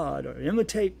imitate God or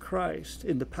imitate Christ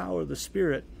in the power of the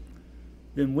Spirit,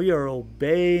 then we are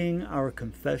obeying our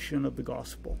confession of the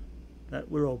gospel.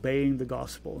 That we're obeying the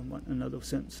gospel in another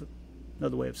sense,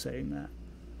 another way of saying that.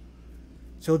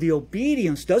 So the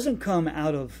obedience doesn't come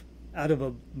out of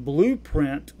a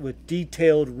blueprint with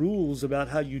detailed rules about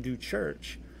how you do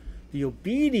church. The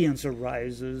obedience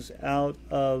arises out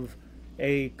of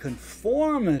a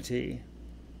conformity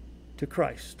to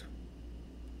Christ,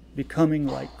 becoming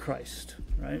like Christ,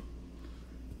 right?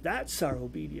 That's our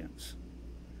obedience.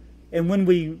 And when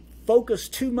we focus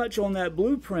too much on that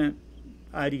blueprint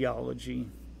ideology,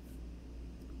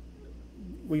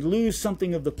 we lose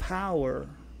something of the power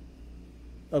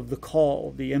of the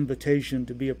call, the invitation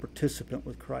to be a participant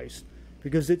with Christ.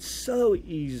 Because it's so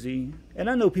easy, and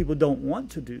I know people don't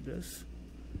want to do this,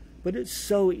 but it's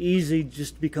so easy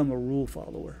just to become a rule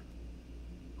follower.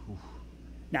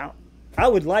 Now, I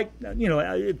would like,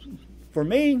 for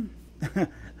me,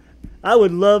 I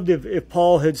would love if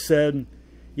Paul had said,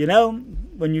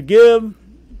 when you give,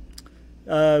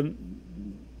 here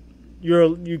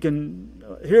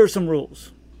are some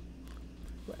rules.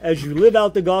 As you live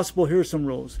out the gospel, here are some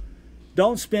rules.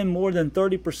 Don't spend more than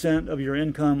 30% of your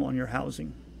income on your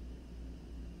housing.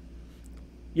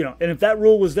 And if that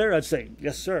rule was there, I'd say,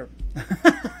 yes, sir.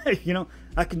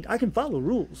 I can follow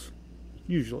rules,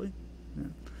 usually.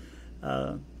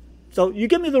 So you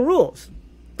give me the rules.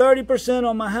 30%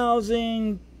 on my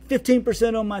housing,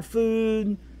 15% on my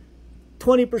food,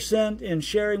 20% in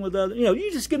sharing with others.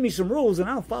 You just give me some rules and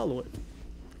I'll follow it.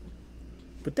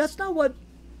 But that's not what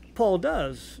Paul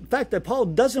does. In fact, that Paul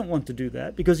doesn't want to do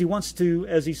that because he wants to,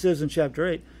 as he says in chapter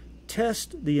 8,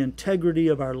 test the integrity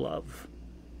of our love.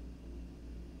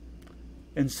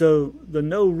 And so the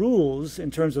no rules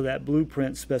in terms of that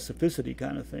blueprint specificity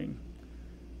kind of thing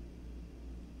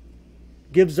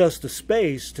gives us the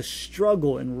space to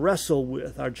struggle and wrestle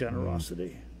with our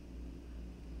generosity.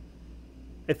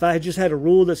 If I had just had a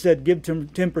rule that said give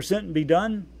 10% and be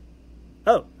done,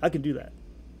 oh, I can do that.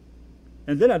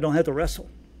 And then I don't have to wrestle.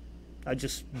 I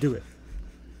just do it.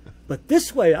 But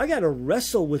this way, I got to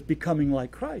wrestle with becoming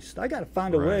like Christ. I got to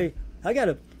find a way. I got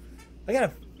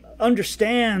to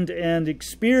understand and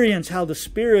experience how the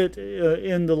Spirit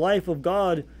in the life of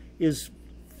God is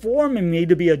forming me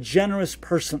to be a generous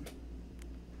person.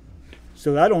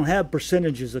 So I don't have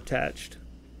percentages attached.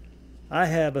 I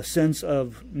have a sense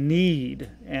of need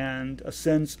and a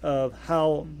sense of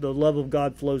how the love of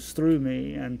God flows through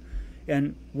me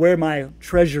and where my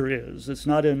treasure is. It's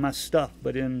not in my stuff,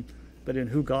 but in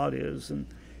who God is. And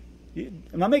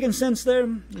am I making sense there?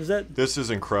 Is that? This is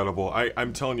incredible.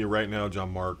 I'm telling you right now,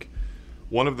 John Mark,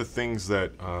 one of the things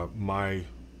that my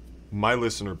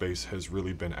listener base has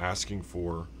really been asking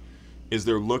for is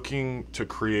they're looking to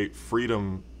create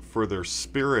freedom for their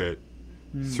spirit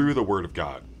through the Word of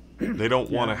God. They don't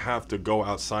want to have to go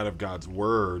outside of God's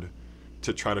Word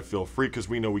to try to feel free, because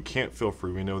we know we can't feel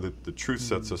free. We know that the truth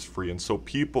sets us free. And so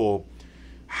people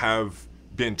have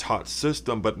been taught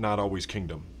system, but not always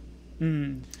kingdom.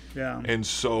 Yeah. And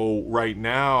so right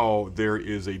now there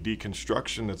is a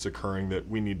deconstruction that's occurring that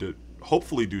we need to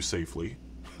hopefully do safely.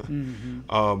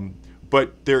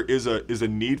 But there is a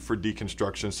need for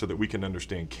deconstruction so that we can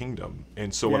understand kingdom.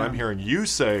 And so what I'm hearing you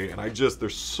say, and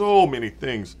there's so many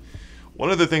things. One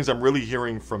of the things I'm really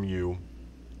hearing from you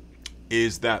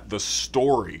is that the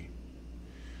story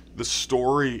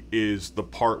is the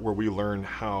part where we learn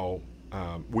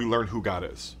who God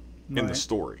is in the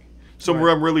story. So what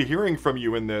I'm really hearing from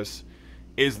you in this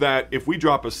is that if we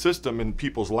drop a system in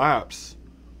people's laps,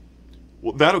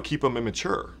 well, that'll keep them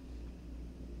immature.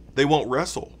 They won't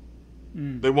wrestle.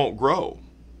 They won't grow.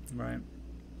 Right.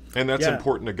 And that's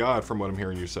important to God, from what I'm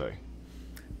hearing you say.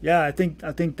 Yeah, I think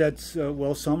that's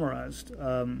well summarized.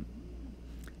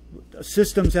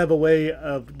 Systems have a way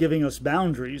of giving us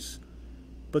boundaries,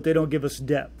 but they don't give us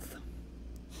depth.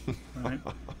 Right?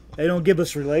 They don't give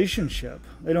us relationship.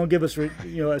 They don't give us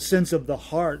a sense of the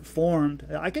heart formed.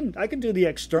 I can do the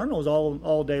externals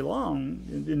all day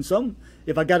long. In some,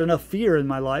 if I got enough fear in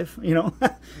my life,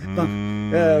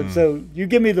 so you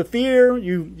give me the fear,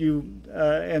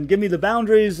 and give me the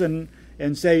boundaries, and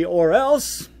say or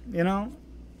else,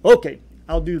 okay,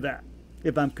 I'll do that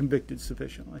if I'm convicted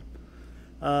sufficiently.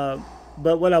 But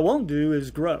what I won't do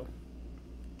is grow.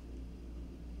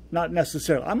 Not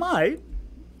necessarily. I might,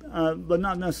 but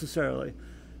not necessarily.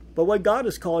 But what God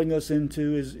is calling us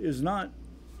into is not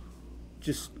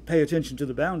just pay attention to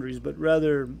the boundaries, but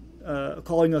rather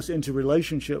calling us into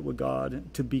relationship with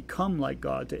God, to become like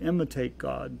God, to imitate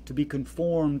God, to be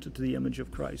conformed to the image of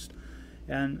Christ.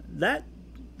 And that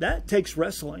takes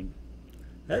wrestling.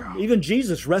 Even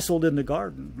Jesus wrestled in the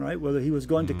garden, right? Whether he was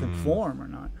going to conform or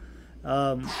not.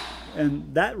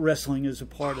 And that wrestling is a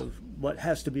part of what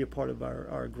has to be a part of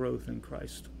our growth in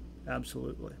Christ.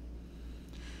 Absolutely.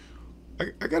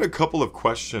 I got a couple of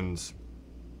questions.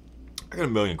 I got a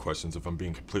million questions, if I'm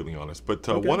being completely honest. But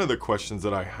one of the questions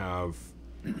that I have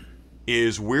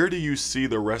is, where do you see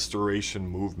the restoration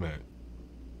movement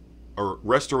or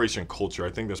restoration culture?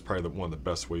 I think that's probably one of the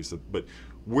best ways. But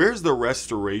where's the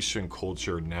restoration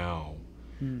culture now?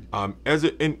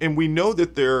 And we know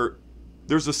that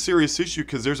there's a serious issue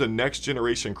because there's a next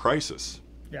generation crisis.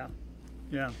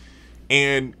 Yeah.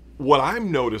 And what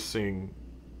I'm noticing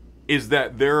is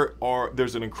that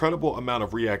there's an incredible amount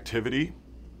of reactivity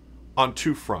on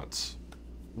two fronts.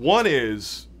 One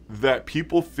is that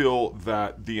people feel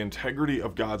that the integrity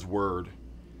of God's word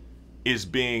is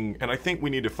being, and I think we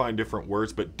need to find different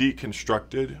words, but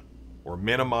deconstructed or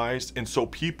minimized. And so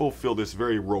people feel this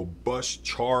very robust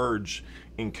charge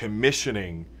in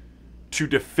commissioning to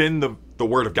defend the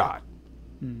word of God.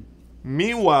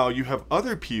 Meanwhile, you have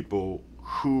other people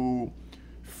who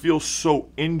feel so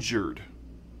injured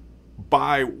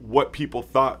by what people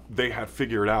thought they had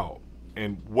figured out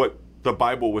and what the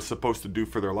Bible was supposed to do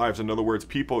for their lives. In other words,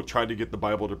 people tried to get the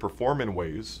Bible to perform in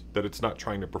ways that it's not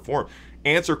trying to perform.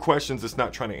 Answer questions it's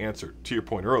not trying to answer, to your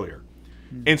point earlier.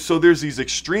 And so there's these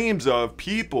extremes of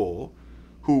people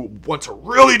who want to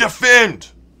really defend.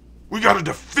 We got to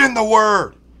defend the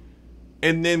word.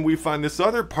 And then we find this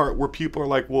other part where people are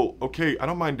like, well, okay, I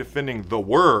don't mind defending the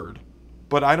word,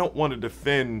 but I don't want to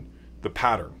defend the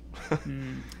pattern.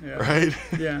 Right?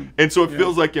 Yeah. And so it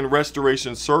feels like in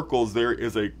restoration circles, there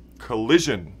is a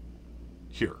collision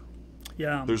here.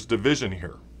 Yeah. There's division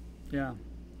here. Yeah.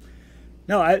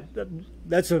 No,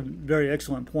 that's a very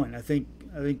excellent point. I think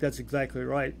that's exactly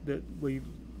right. That we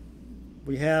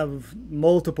have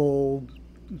multiple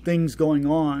things going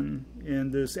on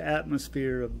in this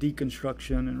atmosphere of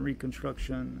deconstruction and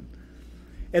reconstruction,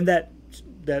 and that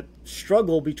that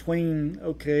struggle between,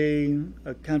 okay,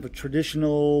 a kind of a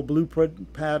traditional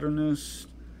blueprint patternist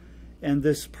and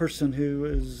this person who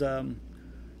is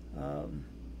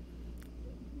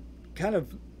kind of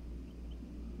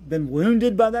been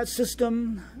wounded by that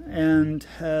system and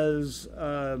has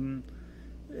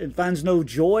and finds no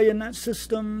joy in that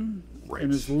system, Right.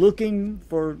 and is looking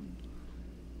for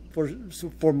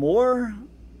more,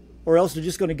 or else they're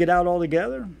just going to get out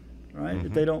altogether, right?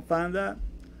 If they don't find that.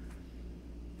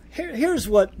 Here's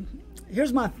my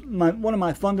one of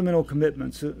my fundamental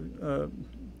commitments,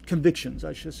 convictions,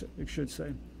 I should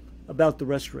say, about the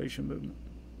Restoration movement.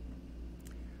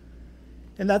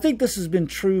 And I think this has been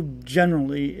true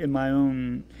generally in my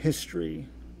own history.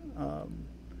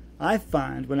 I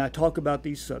find when I talk about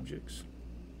these subjects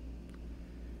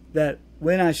that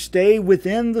when I stay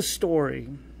within the story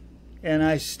and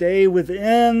I stay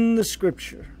within the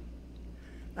Scripture,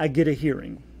 I get a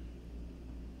hearing.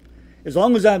 As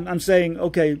long as I'm saying,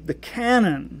 okay, the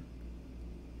canon,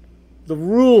 the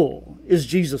rule is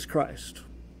Jesus Christ.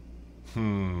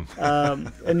 And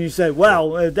you say,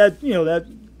 well,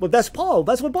 that's Paul.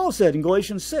 That's what Paul said in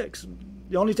Galatians 6.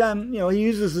 The only time, he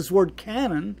uses this word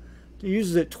canon, he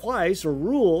uses it twice, or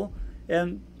rule,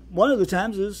 and one of the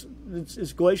times is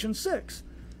Galatians 6.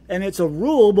 And it's a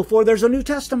rule before there's a New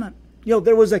Testament.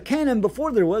 There was a canon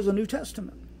before there was a New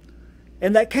Testament.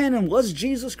 And that canon was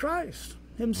Jesus Christ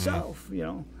himself,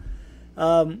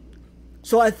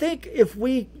 So I think if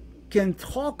we can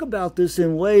talk about this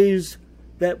in ways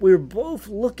that we're both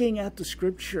looking at the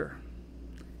Scripture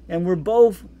and we're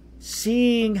both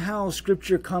seeing how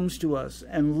Scripture comes to us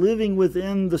and living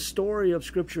within the story of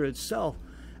Scripture itself,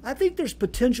 I think there's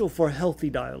potential for healthy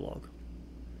dialogue.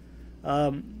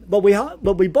 But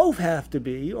we both have to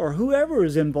be, or whoever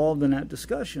is involved in that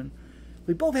discussion,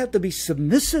 we both have to be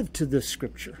submissive to this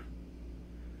Scripture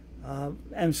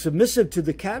and submissive to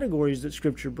the categories that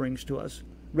Scripture brings to us,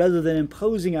 rather than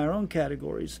imposing our own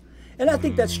categories. And I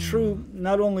think that's true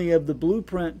not only of the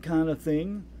blueprint kind of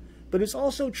thing, but it's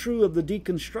also true of the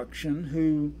deconstruction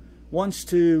who wants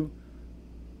to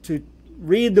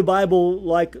read the Bible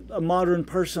like a modern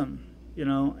person,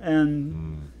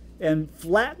 and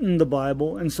flatten the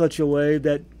Bible in such a way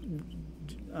that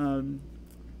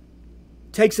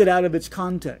takes it out of its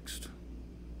context.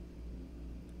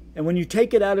 And when you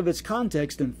take it out of its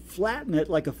context and flatten it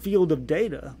like a field of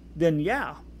data, then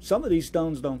some of these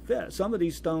stones don't fit. Some of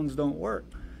these stones don't work.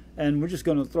 And we're just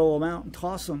going to throw them out and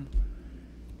toss them.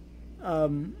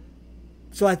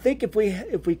 So I think if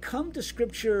we come to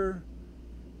Scripture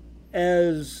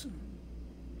as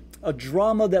a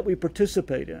drama that we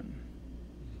participate in,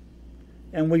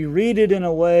 and we read it in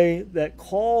a way that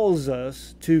calls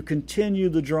us to continue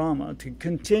the drama, to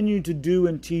continue to do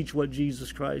and teach what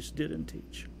Jesus Christ did and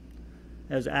teach,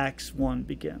 as Acts 1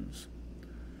 begins,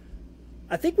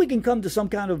 I think we can come to some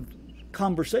kind of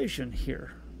conversation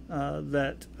here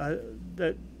that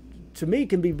to me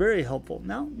can be very helpful.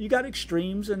 Now, you got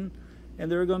extremes, and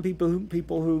there are going to be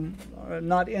people who are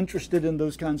not interested in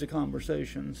those kinds of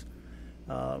conversations.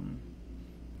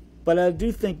 But I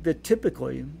do think that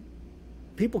typically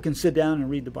people can sit down and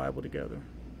read the Bible together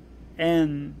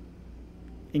and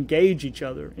engage each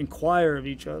other, inquire of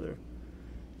each other,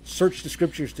 search the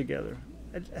Scriptures together.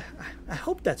 I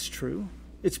hope that's true.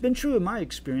 It's been true in my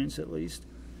experience, at least.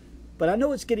 But I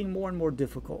know it's getting more and more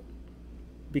difficult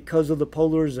because of the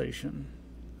polarization,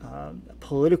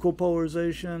 political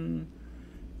polarization,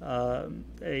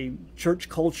 a church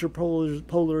culture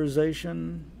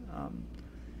polarization,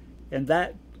 and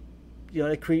that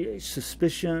it creates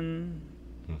suspicion.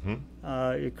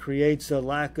 It creates a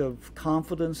lack of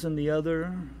confidence in the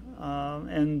other,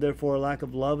 and therefore a lack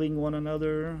of loving one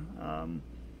another.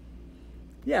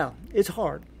 It's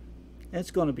hard.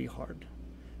 It's going to be hard,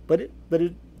 but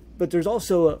there's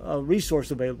also a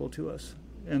resource available to us,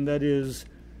 and that is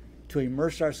to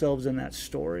immerse ourselves in that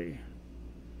story,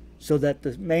 so that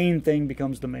the main thing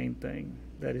becomes the main thing.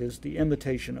 That is the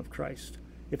imitation of Christ.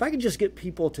 If I could just get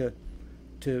people to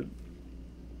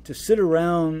sit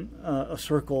around a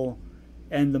circle,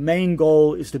 and the main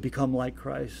goal is to become like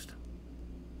Christ,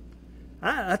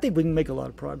 I think we can make a lot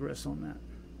of progress on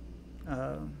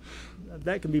that.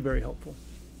 That can be very helpful.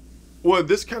 Well,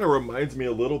 this kind of reminds me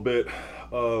a little bit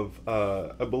of,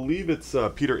 I believe it's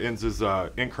Peter Enns'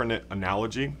 incarnate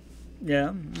analogy. Yeah.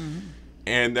 Mm-hmm.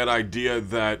 And that idea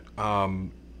that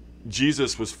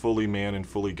Jesus was fully man and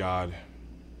fully God,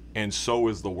 and so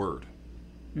is the Word.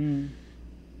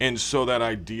 And so that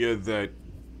idea that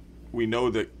we know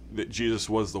that Jesus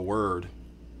was the Word,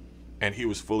 and he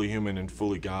was fully human and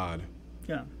fully God.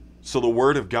 Yeah. So the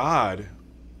Word of God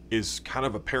is kind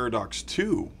of a paradox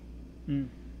too.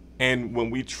 And when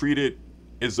we treat it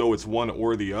as though it's one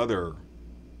or the other,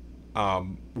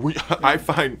 I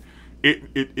find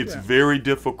it's very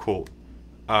difficult.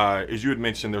 As you had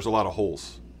mentioned, there's a lot of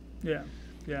holes. Yeah,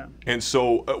 yeah. And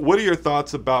so, what are your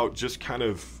thoughts about just kind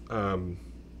of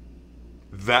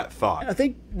that thought? I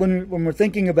think when we're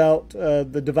thinking about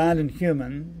the divine and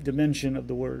human dimension of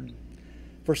the word,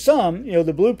 for some,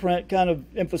 the blueprint kind of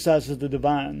emphasizes the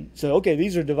divine. So, okay,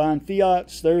 these are divine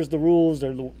fiats. There's the rules.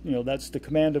 That's the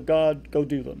command of God. Go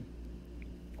do them.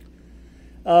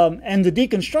 And the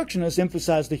deconstructionists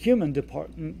emphasize the human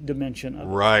dimension of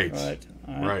it. Right.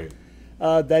 Right.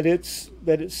 That it's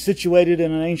situated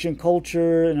in an ancient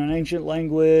culture, in an ancient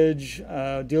language,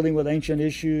 dealing with ancient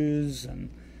issues, and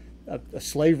a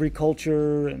slavery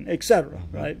culture, and etc.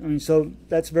 Mm-hmm. Right. I mean, so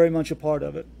that's very much a part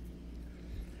of it.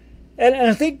 And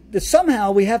I think that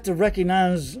somehow we have to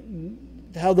recognize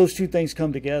how those two things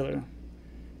come together.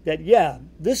 That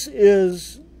this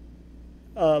is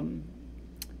a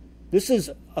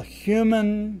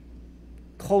human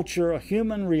culture, a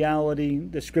human reality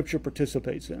that Scripture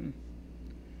participates in.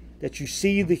 That you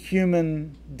see the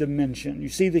human dimension, you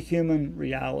see the human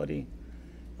reality,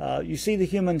 you see the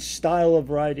human style of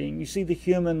writing, you see the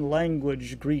human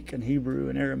language, Greek and Hebrew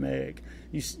and Aramaic,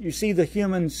 you see the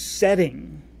human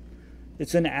setting.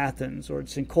 It's in Athens, or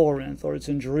it's in Corinth, or it's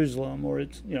in Jerusalem, or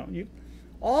it's,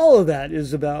 all of that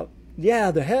is about,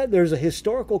 there's a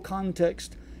historical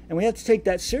context, and we have to take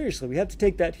that seriously. We have to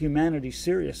take that humanity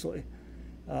seriously.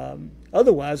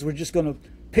 Otherwise, we're just going to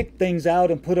pick things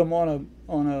out and put them on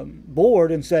a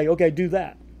board and say, okay, do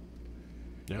that.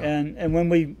 Yeah. And when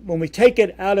we take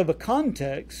it out of a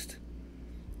context,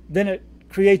 then it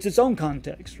creates its own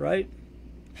context, right?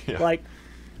 Yeah. Like,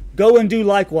 go and do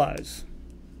likewise.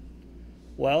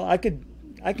 Well, I can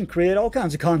create all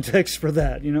kinds of context for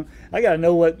that. I got to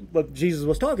know what Jesus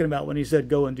was talking about when he said,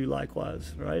 "Go and do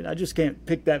likewise." Right? I just can't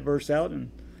pick that verse out and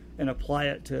apply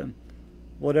it to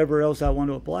whatever else I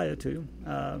want to apply it to.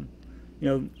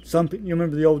 You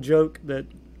remember the old joke that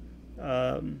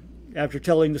after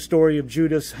telling the story of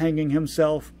Judas hanging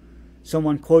himself,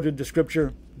 someone quoted the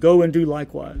scripture, "Go and do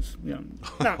likewise." So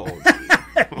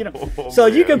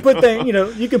man. You can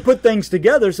put things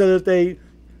together so that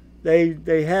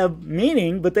they have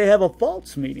meaning, but they have a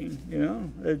false meaning.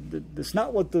 It's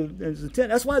not what is intent.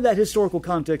 That's why that historical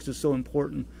context is so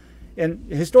important.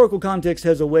 And historical context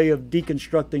has a way of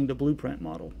deconstructing the blueprint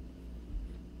model.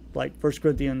 Like 1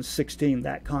 Corinthians 16,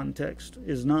 that context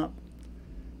is not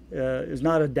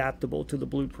adaptable to the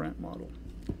blueprint model.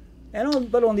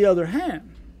 But on the other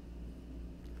hand,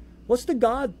 what's the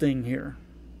God thing here?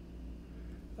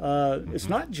 It's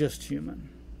not just human.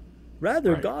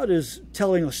 Rather, right. God is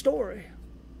telling a story.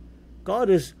 God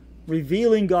is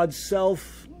revealing God's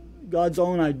self, God's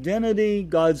own identity,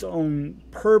 God's own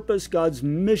purpose, God's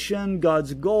mission,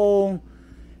 God's goal.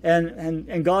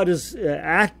 And God is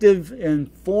active in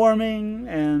forming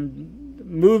and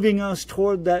moving us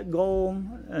toward that goal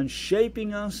and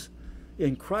shaping us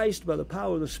in Christ by the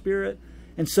power of the Spirit.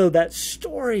 And so that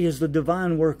story is the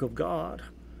divine work of God.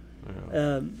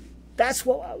 Yeah. That's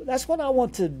what I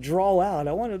want to draw out.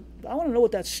 I want to know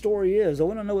what that story is. I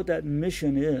want to know what that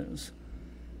mission is,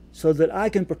 so that I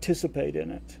can participate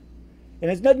in it. And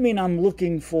it doesn't mean I'm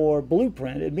looking for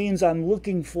blueprint. It means I'm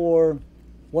looking for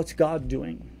what's God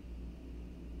doing,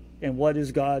 and what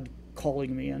is God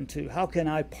calling me into. How can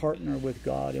I partner with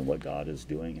God in what God is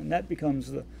doing? And that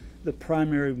becomes the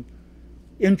primary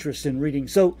interest in reading.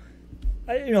 So,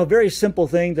 a very simple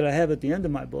thing that I have at the end of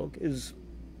my book is,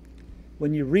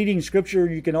 when you're reading Scripture,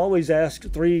 you can always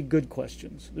ask 3 good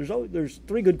questions. There's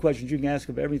 3 good questions you can ask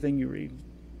of everything you read.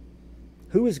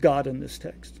 Who is God in this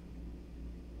text?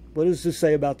 What does this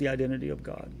say about the identity of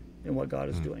God and what God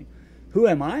is doing? Who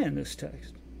am I in this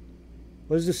text?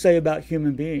 What does this say about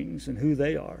human beings and who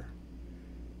they are?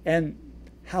 And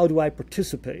how do I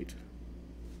participate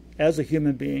as a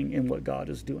human being in what God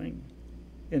is doing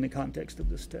in the context of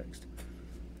this text?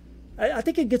 I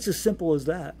think it gets as simple as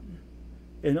that.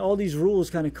 And all these rules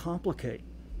kind of complicate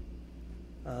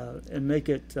and make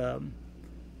it so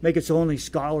only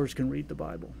scholars can read the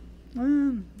Bible.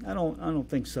 I don't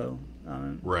think so.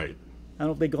 Right. I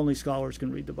don't think only scholars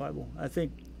can read the Bible. I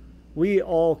think we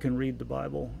all can read the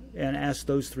Bible and ask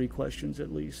those 3 questions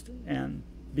at least, and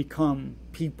become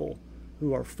people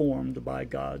who are formed by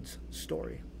God's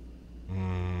story.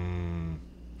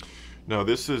 No,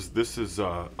 this is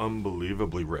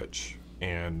unbelievably rich,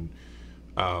 and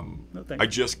I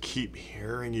just keep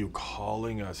hearing you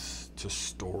calling us to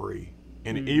story.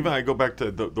 And even I go back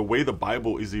to the way the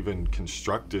Bible is even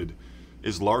constructed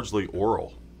is largely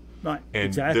oral. Right. And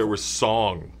exactly. there was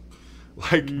song.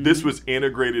 Like this was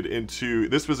integrated into,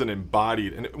 this was an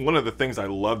embodied, and one of the things I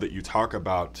love that you talk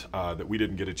about that we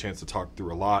didn't get a chance to talk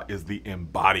through a lot is the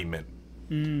embodiment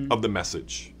of the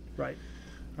message. Right.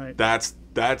 Right. That's,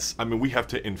 I mean, we have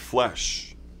to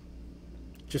enflesh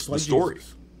just like the story.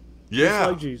 Jesus. Yeah. Just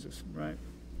like Jesus, right.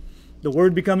 The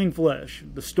Word becoming flesh,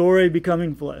 the story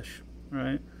becoming flesh,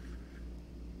 right?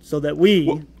 So that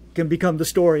we can become the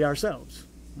story ourselves.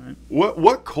 Right.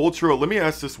 What cultural? Let me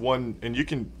ask this one, and you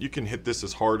can hit this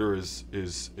as hard or as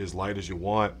light as you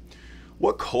want.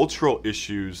 What cultural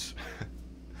issues?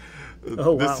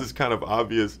 This is kind of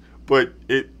obvious, but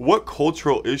what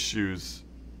cultural issues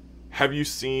have you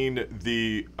seen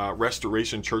the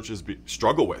Restoration churches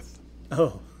struggle with?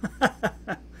 Oh,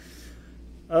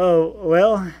 oh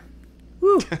well,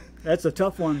 whew, that's a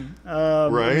tough one.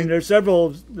 Right. I mean, there's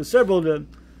several to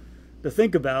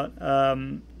think about.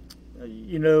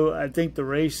 You know, I think the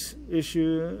race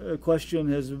issue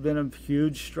question has been a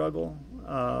huge struggle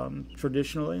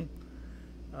traditionally,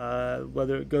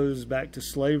 whether it goes back to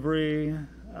slavery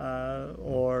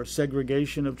or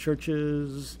segregation of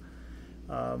churches,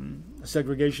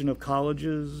 segregation of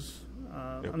colleges.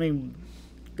 I mean,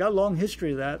 got a long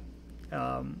history of that.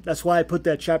 That's why I put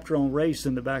that chapter on race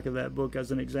in the back of that book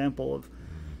as an example of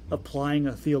applying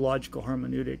a theological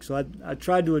hermeneutic. So I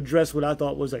tried to address what I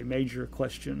thought was a major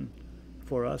question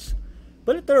for us,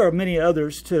 but there are many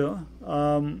others too,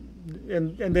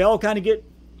 and they all kind of get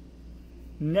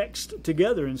next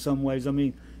together in some ways. I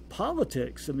mean,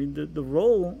 politics. I mean, the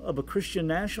role of a Christian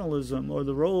nationalism or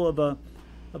the role of a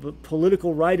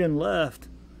political right and left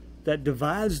that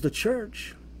divides the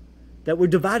church. That we're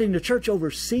dividing the church over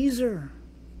Caesar.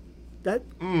 I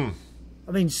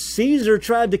mean, Caesar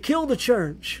tried to kill the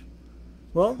church.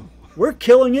 Well, we're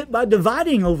killing it by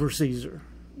dividing over Caesar.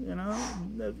 You know,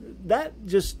 that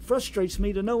just frustrates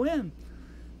me to no end,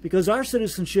 because our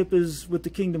citizenship is with the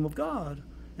kingdom of God,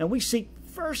 and we seek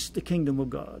first the kingdom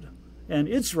of God and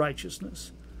its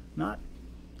righteousness, not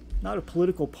a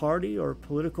political party or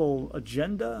political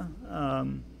agenda.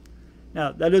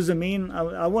 Now, that doesn't mean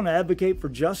I want to advocate for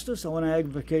justice. I want to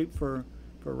advocate for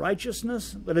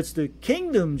righteousness, but it's the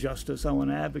kingdom justice I want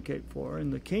to advocate for,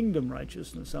 and the kingdom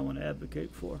righteousness I want to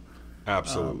advocate for.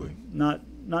 Absolutely. Not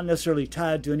necessarily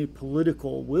tied to any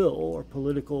political will or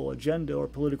political agenda or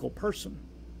political person.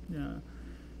 Yeah.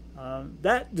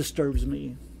 That disturbs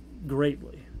me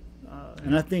greatly,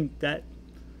 and I think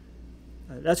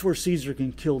that's where Caesar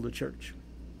can kill the church,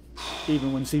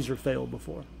 even when Caesar failed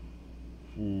before.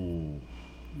 Ooh.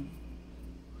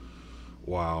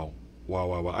 Wow.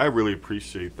 I really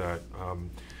appreciate that.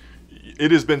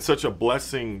 It has been such a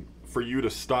blessing for you to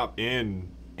stop in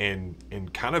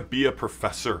and kind of be a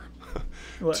professor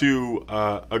to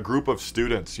a group of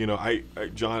students. You know,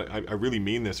 John, I really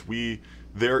mean this.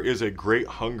 There is a great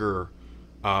hunger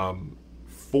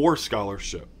for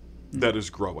scholarship that is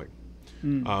growing.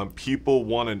 People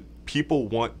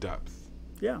want depth.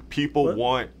 Yeah. People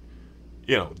want,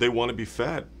 they want to be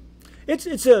fed. I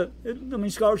mean,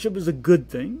 scholarship is a good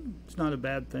thing. It's not a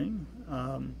bad thing.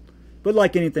 But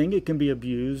like anything, it can be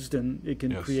abused, and it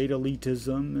can create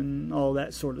elitism and all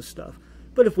that sort of stuff.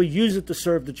 But if we use it to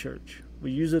serve the church, we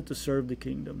use it to serve the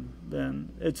kingdom,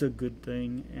 then it's a good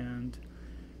thing. And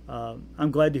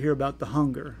I'm glad to hear about the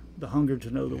hunger to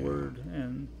know the Word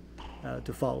and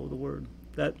to follow the Word.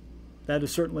 That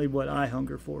is certainly what I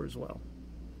hunger for as well.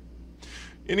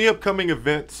 Any upcoming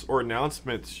events or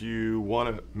announcements you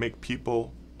want to make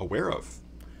people aware of?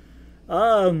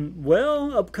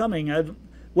 Well, upcoming.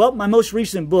 My most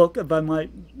recent book, if I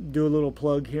might do a little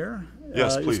plug here,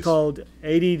 yes, please. It's called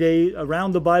 80 Days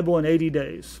Around the Bible in 80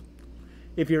 Days.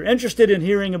 If you're interested in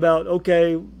hearing about,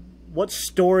 okay, what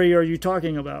story are you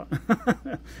talking about?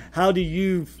 How do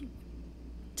you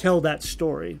tell that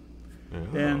story?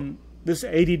 Then this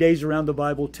 80 Days Around the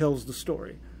Bible tells the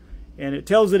story. And it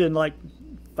tells it in like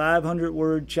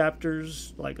 500-word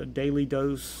chapters, like a daily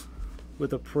dose,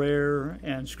 with a prayer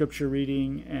and scripture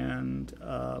reading and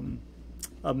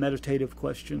a meditative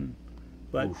question.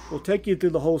 But we'll take you through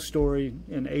the whole story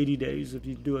in 80 days if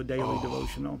you do a daily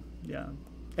devotional. Yeah.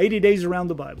 80 Days Around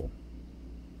the Bible.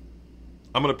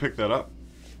 I'm going to pick that up.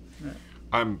 Yeah.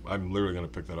 I'm literally going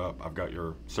to pick that up. I've got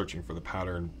your Searching for the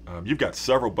Pattern. You've got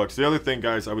several books. The other thing,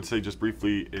 guys, I would say just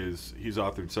briefly is he's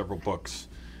authored several books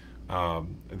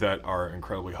that are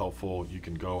incredibly helpful. You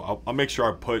can go. I'll make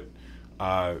sure I put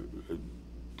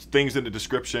things in the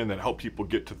description that help people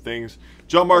get to things.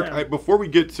 John Mark, before we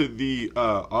get to the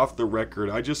off the record,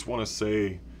 I just want to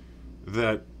say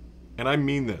that, and I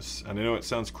mean this, and I know it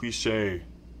sounds cliche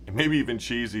and maybe even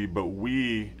cheesy, but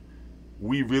we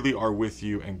really are with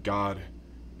you, and God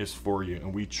is for you.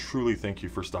 And we truly thank you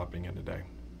for stopping in today.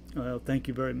 Well, thank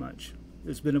you very much.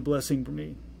 It's been a blessing for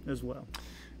me as well.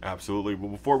 Absolutely.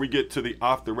 Well, before we get to the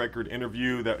off-the-record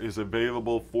interview that is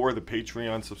available for the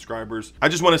Patreon subscribers, I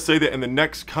just want to say that in the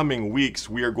next coming weeks,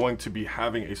 we are going to be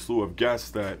having a slew of guests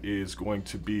that is going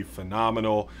to be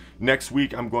phenomenal. Next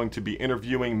week, I'm going to be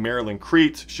interviewing Marilyn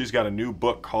Crete. She's got a new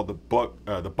book called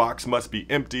The Box Must Be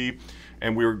Empty,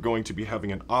 and we're going to be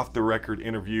having an off-the-record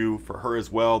interview for her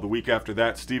as well. The week after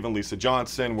that, Steve and Lisa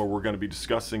Johnson, where we're going to be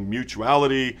discussing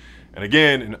mutuality, and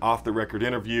again, an off-the-record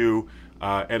interview.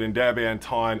 Ed and Dab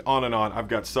Anton, on and on. I've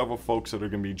got several folks that are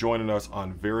going to be joining us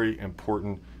on very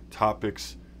important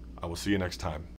topics. I will see you next time.